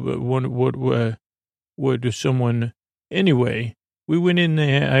was what someone, anyway, we went in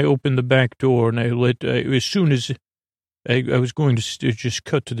there. I opened the back door and as soon as I was going to just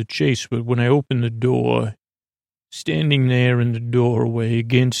cut to the chase, but when I opened the door, standing there in the doorway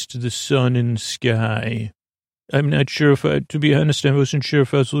against the sun and sky, I'm not sure to be honest, I wasn't sure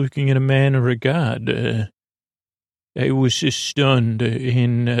if I was looking at a man or a god. I was just stunned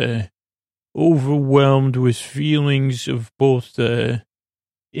and overwhelmed with feelings of both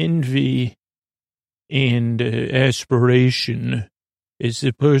envy and aspiration as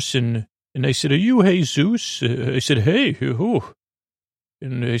the person. And I said, are you Jesus? I said, hey, who?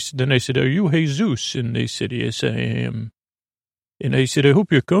 And then I said, are you Jesus? And they said, yes, I am. And I said, I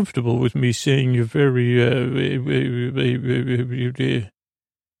hope you're comfortable with me saying you're very,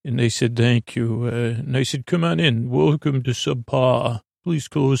 and they said, thank you. And I said, come on in. Welcome to Subpar. Please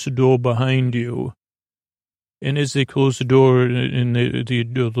close the door behind you. And as they closed the door and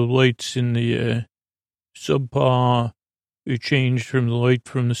the lights in the Subpar, it changed from the light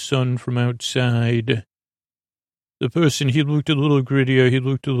from the sun from outside. The person, he looked a little grittier, he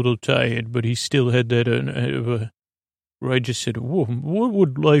looked a little tired, but he still had that, where I just said, whoa, what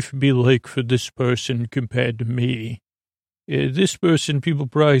would life be like for this person compared to me? This person, people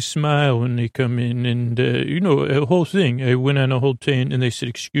probably smile when they come in, and, a whole thing. I went on a whole tangent, and they said,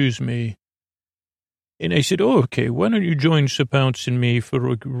 excuse me. And I said, oh, okay, why don't you join Sir Pounce and me for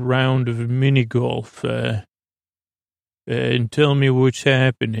a round of mini golf, and tell me what's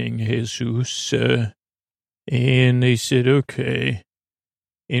happening, Jesus. And they said, okay.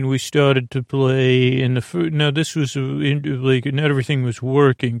 And we started to play. And now this was like, not everything was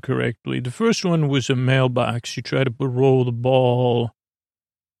working correctly. The first one was a mailbox. You try to roll the ball,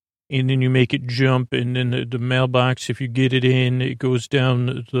 and then you make it jump. And then the mailbox, if you get it in, it goes down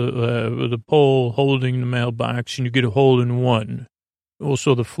the pole holding the mailbox, and you get a hole in one.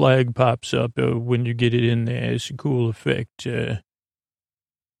 Also, the flag pops up when you get it in there. It's a cool effect.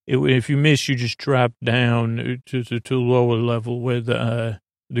 If you miss, you just drop down to lower level where the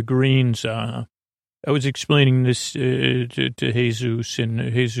greens are. I was explaining this to Jesus, and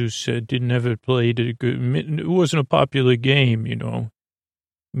Jesus didn't ever play it wasn't a popular game,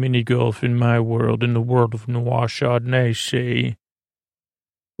 mini golf in my world, in the world of Noir Chardonnay, say.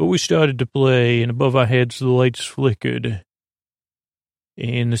 But we started to play, and above our heads the lights flickered.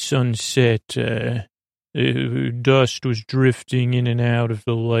 And the sun set, dust was drifting in and out of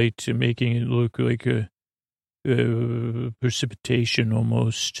the light, making it look like a precipitation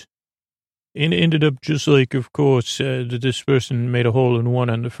almost. And it ended up just like, of course, this person made a hole in one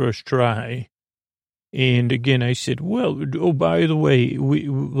on the first try. And again, I said, well, oh, by the way,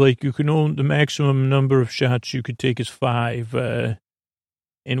 you can own the maximum number of shots you could take is 5.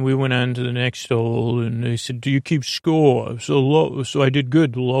 And we went on to the next hole, and they said, do you keep score? So I did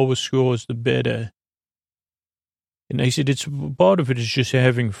good. The lower score is the better. And I said, part of it is just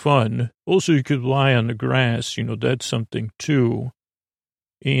having fun. Also, you could lie on the grass, that's something too.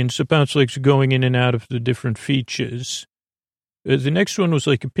 And Sir Pounce likes going in and out of the different features. The next one was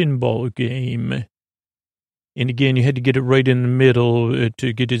like a pinball game. And again, you had to get it right in the middle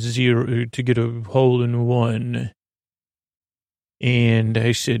to get a zero, to get a hole in one. And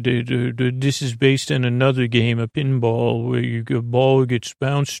I said, this is based on another game, a pinball, where a ball gets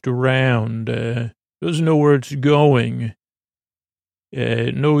bounced around, doesn't know where it's going,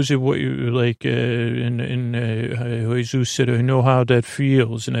 knows what you like. And Jesus said, I know how that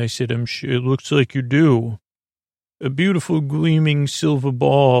feels. And I said, I'm sure it looks like you do. A beautiful gleaming silver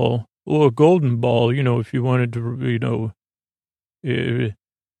ball, or a golden ball, if you wanted to,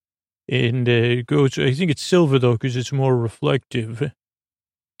 and it goes, I think it's silver, though, because it's more reflective.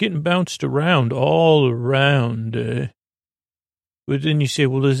 Getting bounced around, all around. But then you say,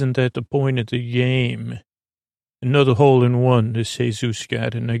 well, isn't that the point of the game? Another hole in one, this Jesus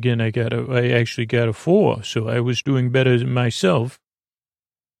got. And again, I actually got a 4, so I was doing better than myself.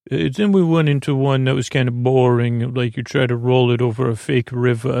 Then we went into one that was kind of boring, like you try to roll it over a fake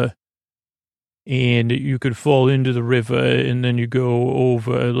river. And you could fall into the river, and then you go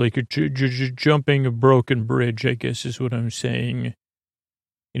over, like you're jumping a broken bridge, I guess is what I'm saying.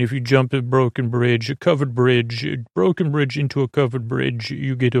 And if you jump a broken bridge, broken bridge into a covered bridge,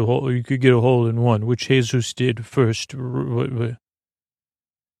 you get a hole. You could get a hole in one, which Jesus did first. And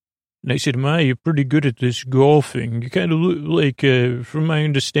I said, "Ma, you're pretty good at this golfing. You kind of look like, from my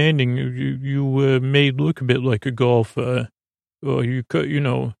understanding, you may look a bit like a golfer, or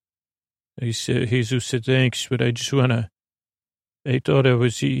He said, Jesus said, thanks, but I thought I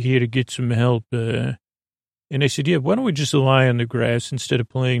was here to get some help. And I said, yeah, why don't we just lie on the grass instead of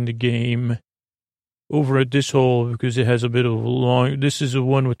playing the game over at this hole, because it has a bit of this is the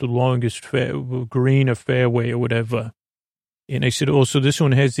one with the longest green or fairway or whatever. And I said, also, this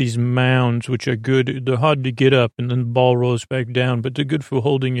one has these mounds, which are good. They're hard to get up, and then the ball rolls back down, but they're good for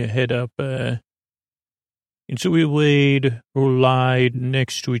holding your head up. And so we lied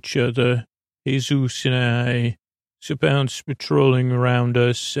next to each other, Jesus and I, Sapounce patrolling around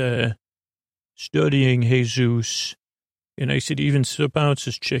us, studying Jesus. And I said, even Sapounce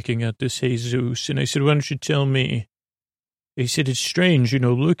is checking out this Jesus. And I said, why don't you tell me? He said, it's strange,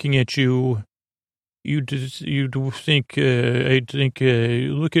 looking at you, you'd think,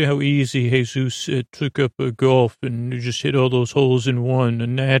 look at how easy Jesus took up a golf and you just hit all those holes in one, a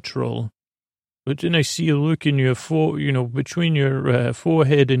natural. But then I see a look in your between your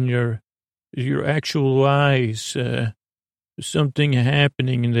forehead and your actual eyes, something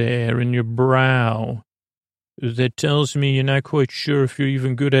happening there in your brow that tells me you're not quite sure if you're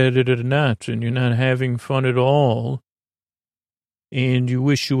even good at it or not, and you're not having fun at all. And you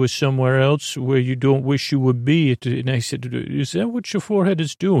wish you were somewhere else where you don't wish you would be. And I said, is that what your forehead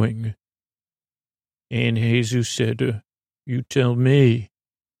is doing? And Jesus said, you tell me.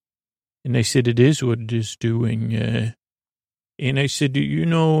 And I said, it is what it is doing. And I said,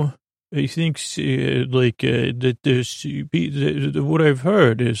 I think that there's, what I've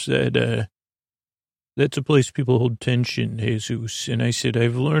heard is that that's a place people hold tension, Jesus. And I said,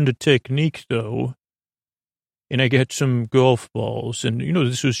 I've learned a technique, though. And I got some golf balls. And,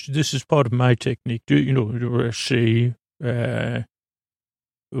 this is part of my technique. Of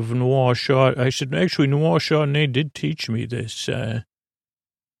Noir Shot. I said, actually, Noir Chardonnay did teach me this.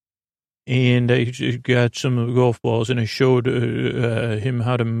 And I got some golf balls, and I showed him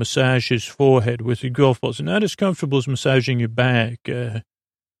how to massage his forehead with the golf balls. Not as comfortable as massaging your back. But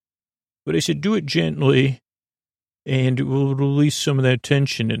I said, do it gently, and it will release some of that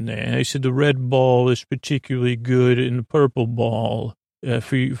tension in there. I said, the red ball is particularly good, and the purple ball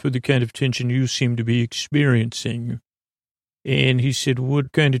for the kind of tension you seem to be experiencing. And he said,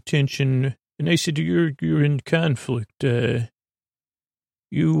 what kind of tension? And I said, you're in conflict.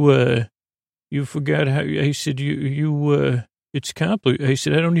 You forgot how, I said, it's complicated. I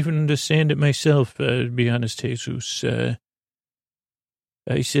said, I don't even understand it myself, to be honest, Jesus.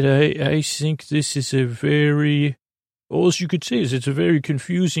 I said, I think this is all you could say is it's a very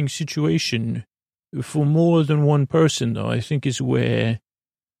confusing situation for more than one person, though, I think is where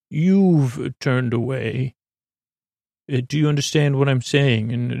you've turned away. Do you understand what I'm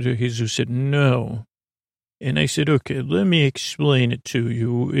saying? And Jesus said, no. And I said, okay, let me explain it to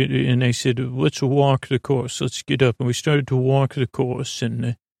you. And I said, let's walk the course. Let's get up. And we started to walk the course.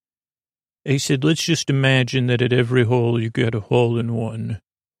 And I said, let's just imagine that at every hole you got a hole in one.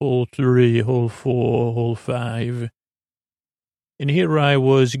 Hole 3, hole 4, hole 5. And here I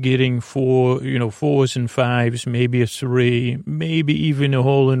was getting 4, 4s and 5s, maybe a 3, maybe even a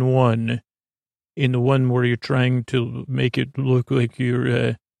hole in one. In the one where you're trying to make it look like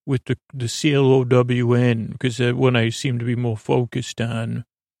you're with the CLOWN, because that one I seem to be more focused on.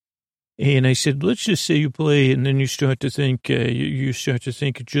 And I said, let's just say you play, and then you start to think, you start to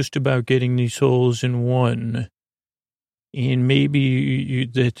think just about getting these holes in one. And maybe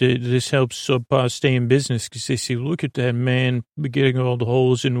this helps Subpar stay in business because they say, look at that man getting all the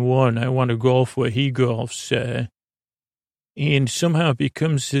holes in one. I want to golf where he golfs. And somehow it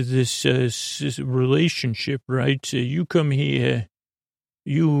becomes this relationship, right? You come here,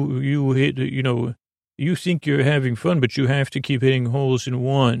 you hit, you think you're having fun, but you have to keep hitting holes in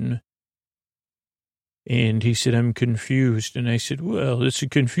one. And he said, I'm confused. And I said, well, it's a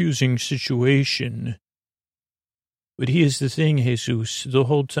confusing situation. But here's the thing, Jesus. The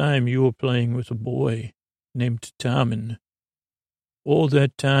whole time you were playing with a boy named Tommen. All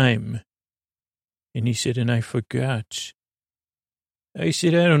that time. And he said, and I forgot. I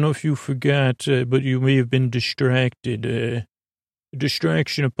said, I don't know if you forgot, but you may have been distracted.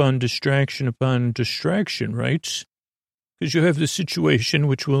 Distraction upon distraction upon distraction, right? Because you have the situation,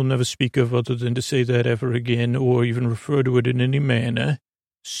 which we'll never speak of other than to say that ever again, or even refer to it in any manner.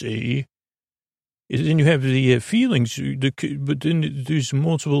 See? Then you have the feelings, but then there's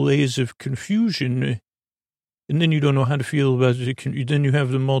multiple layers of confusion, and then you don't know how to feel about it. Then you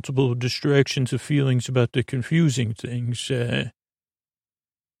have the multiple distractions of feelings about the confusing things. And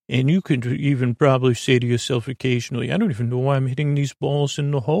you could even probably say to yourself occasionally, I don't even know why I'm hitting these balls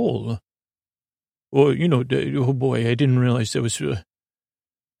in the hole. Or, oh boy, I didn't realize that was,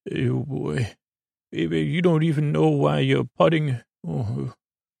 oh boy, you don't even know why you're putting,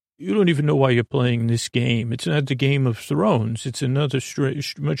 you don't even know why you're playing this game. It's not the Game of Thrones. It's another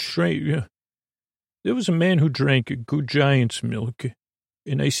much straight. There was a man who drank good giant's milk,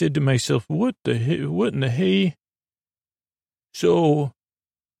 and I said to myself, what in the hay? So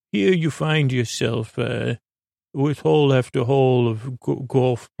here you find yourself with hole after hole of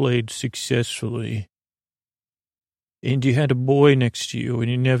golf played successfully. And you had a boy next to you,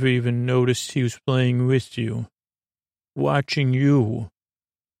 and you never even noticed he was playing with you, watching you.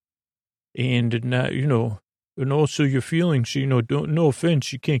 And not, and also your feelings, no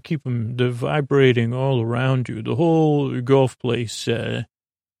offense, you can't keep them, they're vibrating all around you. The whole golf place, your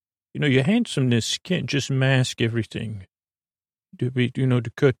handsomeness can't just mask everything. To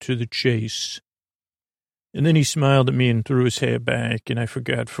cut to the chase. And then he smiled at me and threw his hair back, and I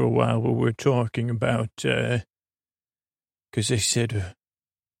forgot for a while what we were talking about, because I said,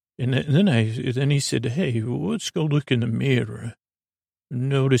 and then he said, hey, let's go look in the mirror.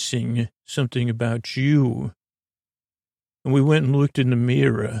 Noticing something about you. And we went and looked in the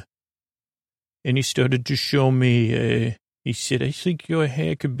mirror, and he started to show me, he said, I think your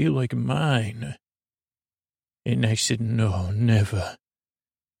hair could be like mine. And I said, no, never.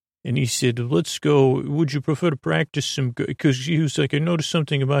 And he said, let's go, would you prefer to practice some, because he was like, I noticed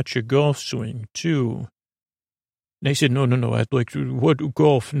something about your golf swing, too. And I said, no, I'd like to, what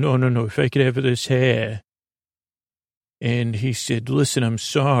golf? No, if I could have this hair. And he said, listen, I'm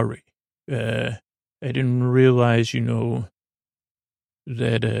sorry. I didn't realize, that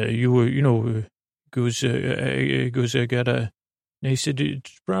you were, goes, I gotta, and I said,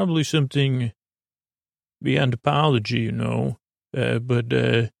 it's probably something beyond apology,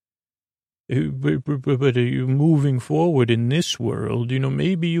 but you moving forward in this world,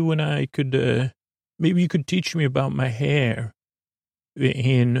 maybe you and I could, maybe you could teach me about my hair.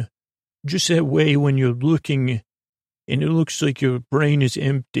 And just that way when you're looking and it looks like your brain is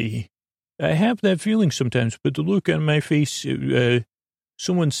empty. I have that feeling sometimes, but the look on my face,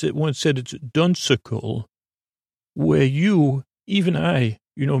 someone once said it's dunsical, where even I,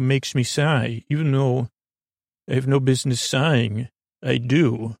 makes me sigh, even though I have no business sighing, I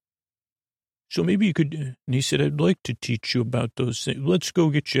do. So maybe you could, and he said, I'd like to teach you about those things. Let's go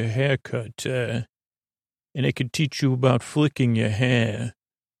get your hair cut, and I could teach you about flicking your hair.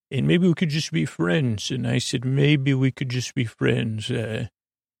 And maybe we could just be friends. And I said, maybe we could just be friends. And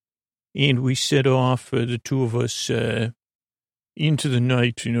we set off, the two of us, into the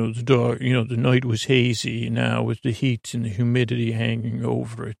night, the dark, the night was hazy now with the heat and the humidity hanging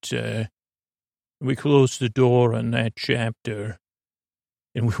over it. We closed the door on that chapter.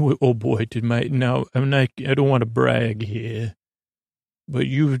 And we, oh boy, I don't want to brag here, but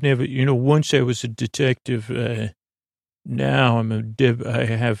you've never, once I was a detective, now I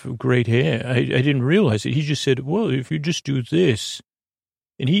have great hair. I didn't realize it. He just said, well, if you just do this.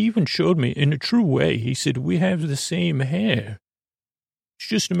 And he even showed me in a true way. He said, we have the same hair. It's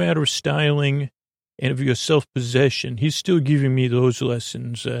just a matter of styling and of your self-possession. He's still giving me those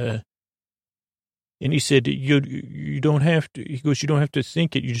lessons. And he said, you don't have to, he goes, you don't have to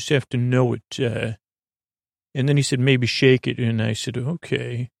think it. You just have to know it. And then he said, maybe shake it. And I said,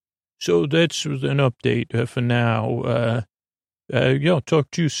 okay. So that's an update for now. Yeah, I'll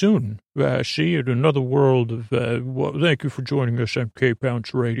talk to you soon. See you in another world of, well, thank you for joining us on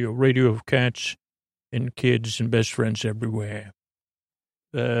K-Pounds Radio, radio of cats and kids and best friends everywhere.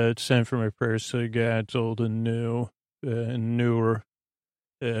 It's time for my prayers to God, old and new, and newer.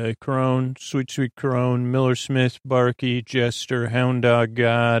 Crone, sweet, sweet Crone, Miller Smith, Barky, Jester, Hound Dog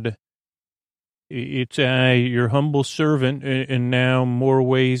God. It's I, your humble servant, and now more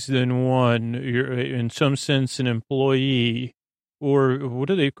ways than one. You're, in some sense, an employee. Or what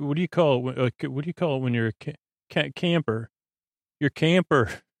do you call it? What do you call it when you're a camper? You're camper.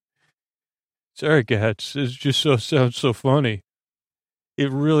 Sorry, guys. It just sounds so funny.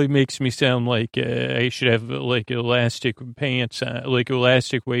 It really makes me sound like I should have like elastic pants, like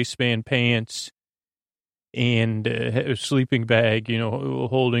elastic waistband pants, and a sleeping bag.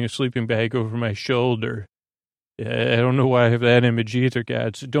 Holding a sleeping bag over my shoulder. I don't know why I have that image either,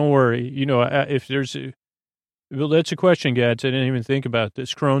 guys. Don't worry. If there's well, that's a question, guys. I didn't even think about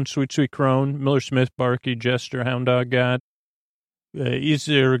this. Crone, sweet, sweet Crone, Miller Smith, Barky, Jester, Hound Dog God. Is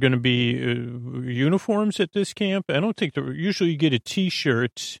there going to be uniforms at this camp? I don't think usually you get a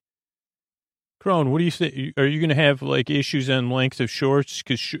T-shirt. Crone, what do you think? Are you going to have like issues on length of shorts?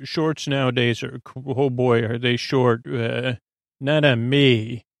 Because shorts nowadays are, oh boy, are they short? Not on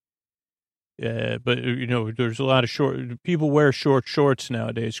me. But there's a lot of people wear short shorts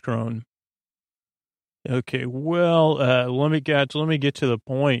nowadays, Crone. Okay, well, let me get to the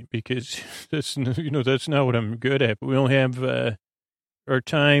point because that's not what I'm good at. But we don't have our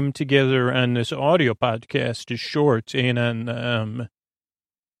time together on this audio podcast is short, and on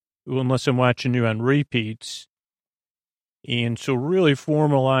unless I'm watching you on repeats, and so really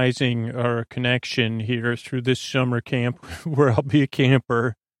formalizing our connection here through this summer camp where I'll be a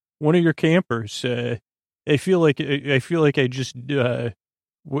camper, one of your campers. I feel like I just.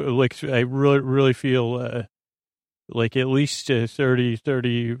 Like I really feel like at least 30,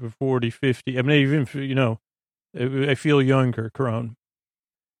 40, 50. I'm not even, I feel younger, Crone,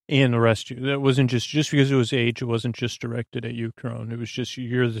 and the rest of you. That wasn't just because it was age. It wasn't just directed at you, Crone. It was just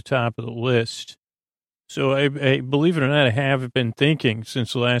you're the top of the list. So I believe it or not, I have been thinking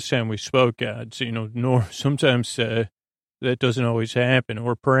since the last time we spoke, God, nor sometimes that doesn't always happen,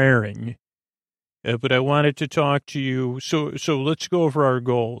 or praying. But I wanted to talk to you. So let's go over our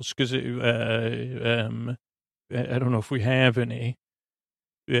goals because I don't know if we have any.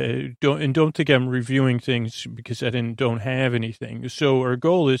 Don't think I'm reviewing things because I don't have anything. So our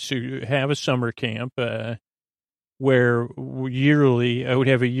goal is to have a summer camp where yearly I would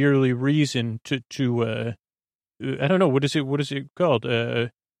have a yearly reason to I don't know what is it called,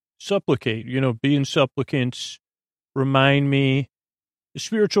 supplicate. Being supplicants, remind me.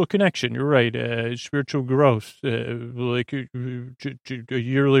 Spiritual connection. You're right. Spiritual growth, like a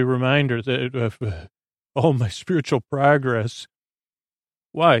yearly reminder of all my spiritual progress.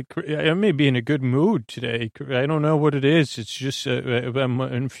 Why? I may be in a good mood today. I don't know what it is. It's just I'm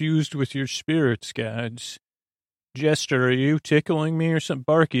infused with your spirits, gods. Jester, are you tickling me or something?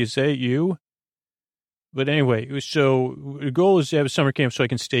 Barky, is that you? But anyway, so the goal is to have a summer camp so I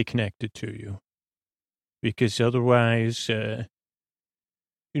can stay connected to you. Because otherwise,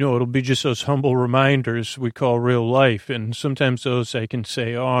 it'll be just those humble reminders we call real life. And sometimes those I can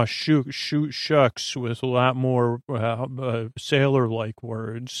say, oh, shoot, shucks, with a lot more sailor-like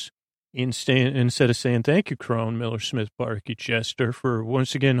words. Instead of saying, thank you, Crone, Miller Smith, Barky, Chester, for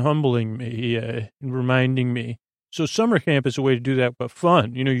once again humbling me and reminding me. So summer camp is a way to do that, but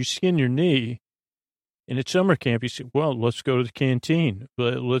fun. You skin your knee. And at summer camp, you say, well, let's go to the canteen.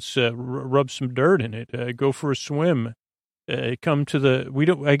 Let's rub some dirt in it. Go for a swim. Come to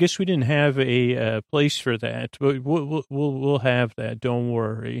I guess we didn't have a place for that, but we'll have that. Don't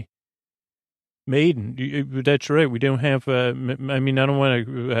worry. Maiden, that's right. We don't have, I don't want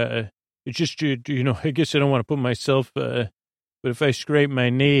to, it's just, I guess I don't want to put myself, but if I scrape my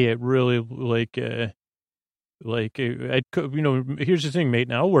knee, it really here's the thing,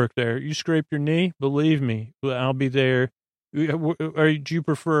 mate. I'll work there. You scrape your knee, believe me, I'll be there. Do you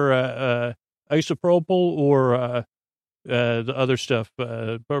prefer, isopropyl or, the other stuff,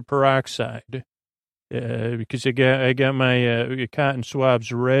 peroxide, because I got my cotton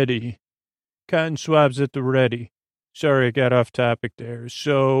swabs ready. Cotton swabs at the ready. Sorry, I got off topic there.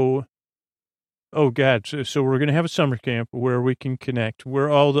 So, oh God, so we're gonna have a summer camp where we can connect, where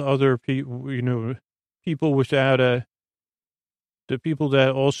all the other people, people without the people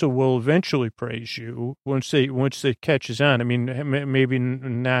that also will eventually praise you once they catches on. I mean, maybe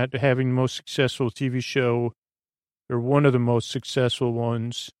not having the most successful TV show. Or one of the most successful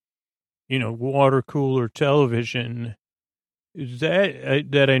ones, water cooler television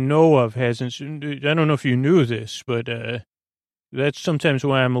that I know of hasn't. I don't know if you knew this, but that's sometimes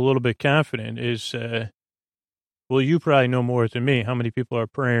why I'm a little bit confident is, well, you probably know more than me how many people are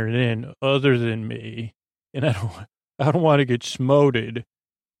praying in other than me. And I don't want to get smoted,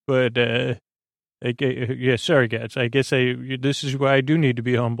 but, yeah, sorry, guys. I guess this is why I do need to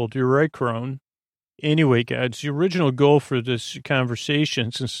be humbled. You're right, Crone. Anyway, guys, the original goal for this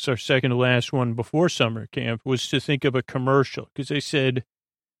conversation, since it's our second to last one before summer camp, was to think of a commercial. Because they said,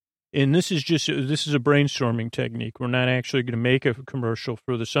 and this is a brainstorming technique. We're not actually going to make a commercial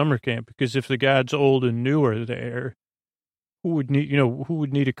for the summer camp, because if the gods old and new are there, who would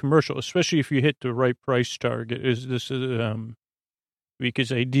need a commercial, especially if you hit the right price target? Is this,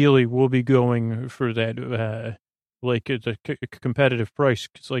 because ideally we'll be going for that, like the competitive price.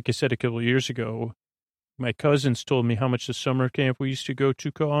 Because like I said a couple of years ago, my cousins told me how much the summer camp we used to go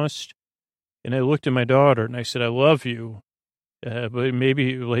to cost. And I looked at my daughter and I said, I love you. But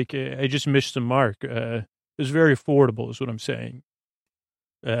maybe like I just missed the mark. It was very affordable is what I'm saying.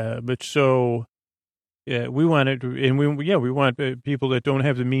 But so, yeah, we wanted, and we want people that don't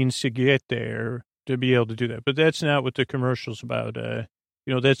have the means to get there to be able to do that. But that's not what the commercial's about.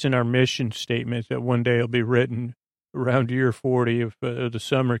 That's in our mission statement that one day it'll be written around year 40 of the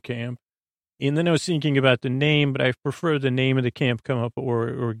summer camp. And then I was thinking about the name, but I prefer the name of the camp come up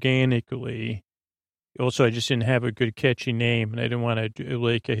organically. Also, I just didn't have a good catchy name, and I didn't want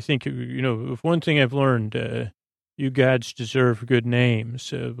to, I think, if one thing I've learned, you gods deserve good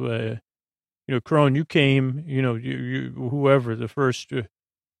names. Crone, you came, whoever, the first, the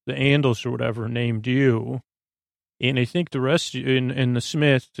Andals or whatever named you. And I think the rest in the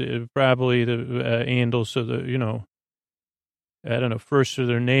Smith, probably the Andals, so I don't know, first of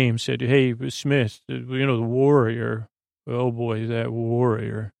their name said, hey, Smith, the warrior. Oh, boy, that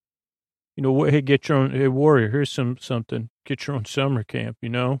warrior. Hey, get your own, hey, warrior, here's something. Get your own summer camp, we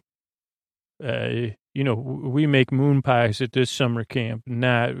make moon pies at this summer camp,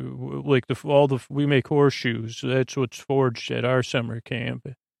 not like we make horseshoes. So that's what's forged at our summer camp.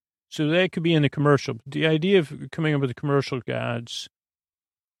 So that could be in the commercial. But the idea of coming up with the commercial gods,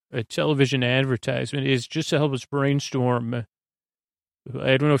 a television advertisement, is just to help us brainstorm.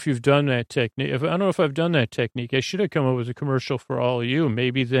 I don't know if you've done that technique. I don't know if I've done that technique. I should have come up with a commercial for all of you.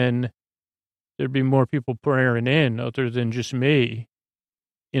 Maybe then there'd be more people praying in other than just me.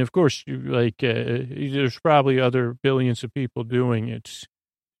 And of course, there's probably other billions of people doing it.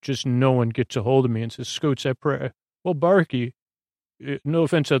 Just no one gets a hold of me and says, Scoots, I pray. Well, Barky, no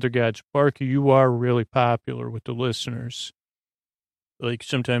offense to other gods, Barky, you are really popular with the listeners. Like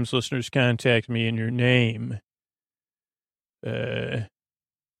sometimes listeners contact me in your name.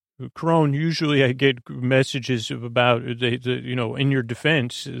 Crone, usually I get messages about, in your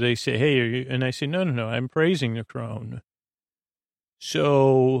defense, they say, hey, and I say, no, I'm praising the Crone.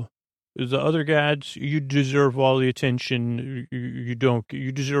 So the other gods, you deserve all the attention. You don't,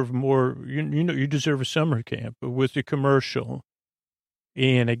 you deserve more, you deserve a summer camp with the commercial.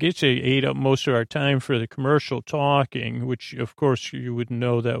 And I guess they ate up most of our time for the commercial talking, which of course you would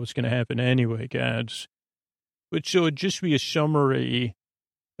know that was going to happen anyway, gods. But so it'd just be a summary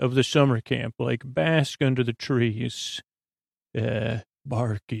of the summer camp, like bask under the trees,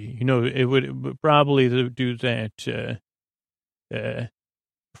 Barky. It would probably do that,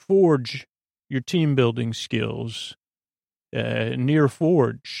 forge your team building skills, near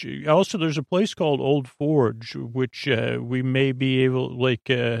Forge. Also, there's a place called Old Forge, which, we may be able, my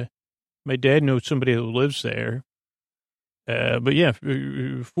dad knows somebody that lives there. But yeah,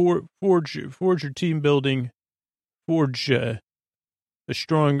 forge your team building. Forge a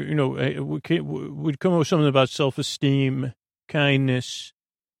strong, would come up with something about self-esteem, kindness,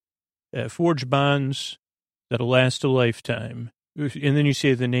 forge bonds that'll last a lifetime. And then you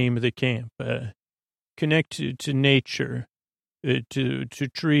say the name of the camp. Connect to nature, to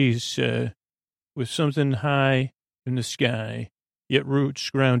trees with something high in the sky, yet roots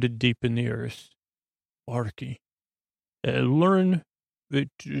grounded deep in the earth. Barky. Learn to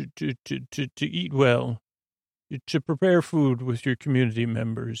eat well, to prepare food with your community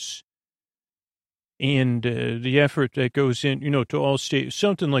members, and the effort that goes in, to all state,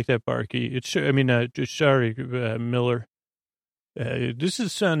 something like that, Barky. Miller. This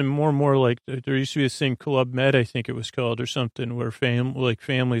is sounding more and more like there used to be a thing, Club Med, I think it was called, or something, where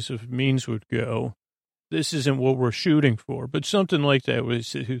families of means would go. This isn't what we're shooting for, but something like that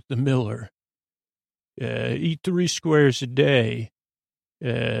was the Miller. Eat 3 squares a day.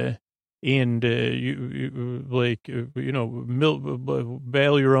 And bale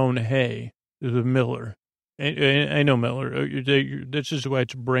your own hay, the Miller. I know Miller. This is why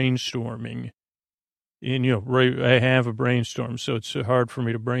it's brainstorming. And, I have a brainstorm, so it's hard for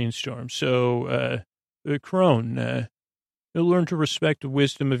me to brainstorm. So, Crone, You'll learn to respect the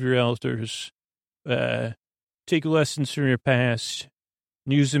wisdom of your elders. Take lessons from your past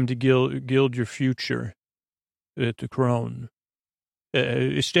and use them to gild your future at the crown.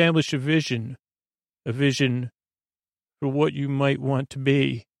 Establish a vision for what you might want to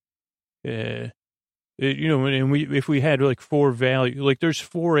be. And if we had like 4 values, like there's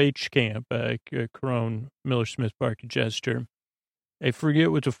 4-H camp, Crone, Miller Smith Park, and Jester. I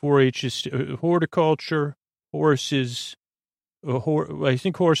forget what the 4-H is. Horticulture, horses. I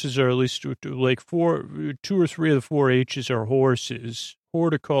think horses are at least like 2 or 3 of the 4-H's are horses.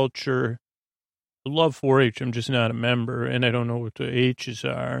 Horticulture. I love 4-H. I'm just not a member, and I don't know what the H's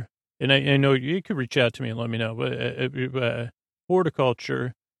are. And I know you could reach out to me and let me know. But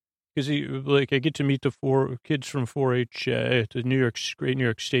horticulture, because I get to meet the 4 kids from 4-H at the Great New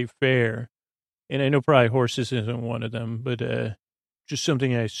York State Fair, and I know probably horses isn't one of them, but just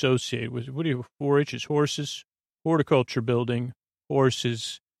something I associate with. What do you 4-H is horses, horticulture building,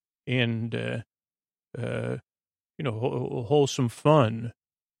 horses, and wholesome fun.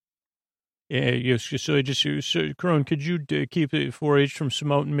 Yeah, yes. So Crone, could you keep the 4-H from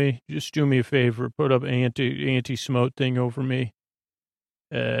smoting me? Just do me a favor, put up anti-smote thing over me.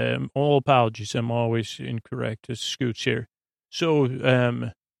 All apologies, I'm always incorrect. It's Scoots here.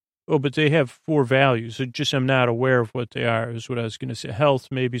 So, but they have 4 values. I'm not aware of what they are. Is what I was going to say. Health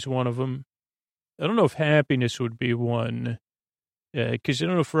maybe is one of them. I don't know if happiness would be one, because I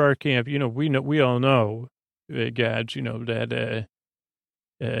don't know for our camp. We all know, God, that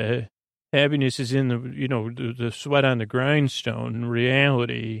happiness is in the sweat on the grindstone. In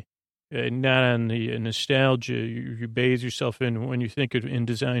reality, not on the nostalgia you bathe yourself in when you think of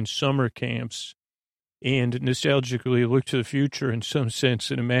InDesign summer camps, and nostalgically look to the future in some sense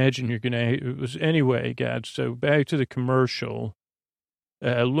and imagine you're going to. Anyway, God. So back to the commercial.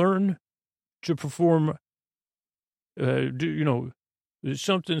 Learn to perform.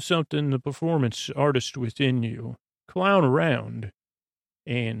 Something. The performance artist within you. Clown around,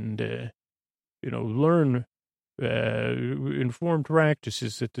 and learn informed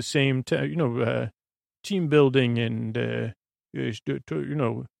practices at the same time, team building and, the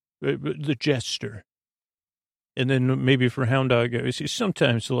jester. And then maybe for Hound Dog,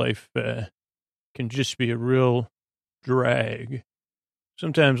 sometimes life can just be a real drag.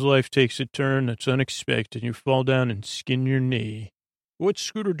 Sometimes life takes a turn that's unexpected. You fall down and skin your knee. What's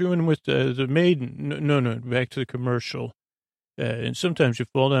Scooter doing with the maiden? No, back to the commercial. And sometimes you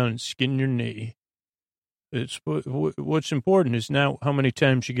fall down and skin your knee. What's important is not how many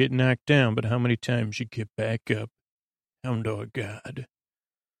times you get knocked down, but how many times you get back up. Hound Dog God.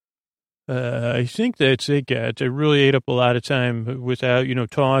 I think that's it, God. I really ate up a lot of time without,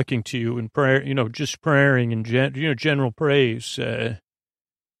 talking to you and prayer, just praying and, general praise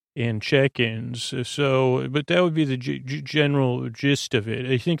and check-ins. So, but that would be the general gist of it.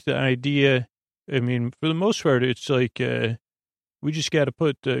 I think the idea, for the most part, it's like we just got to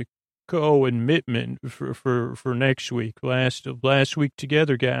put the co-admittment for next week. Last week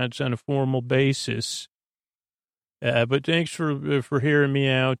together, guys, on a formal basis. But thanks for hearing me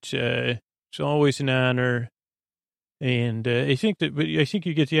out. It's always an honor. And I think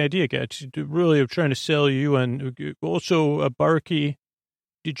you get the idea, guys. Really, I'm trying to sell you on. Also, Barkey,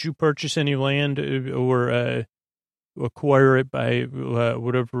 did you purchase any land or acquire it by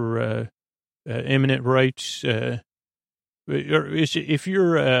whatever eminent rights? Or is it, if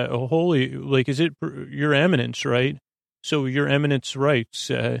you're a holy, like, is it your eminence, right? So your eminence rights,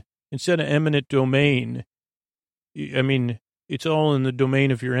 instead of eminent domain, it's all in the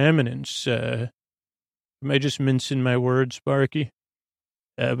domain of your eminence. Am I just mincing my words, Barkey?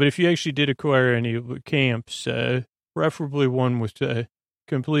 But if you actually did acquire any camps, preferably one with a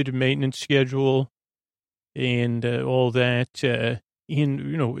completed maintenance schedule and all that,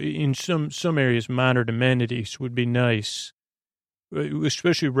 in some areas, modern amenities would be nice,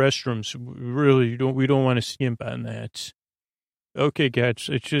 especially restrooms. Really, we don't want to skimp on that. Okay, guys,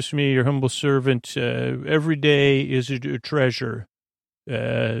 it's just me, your humble servant. Every day is a treasure.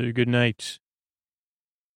 Good night.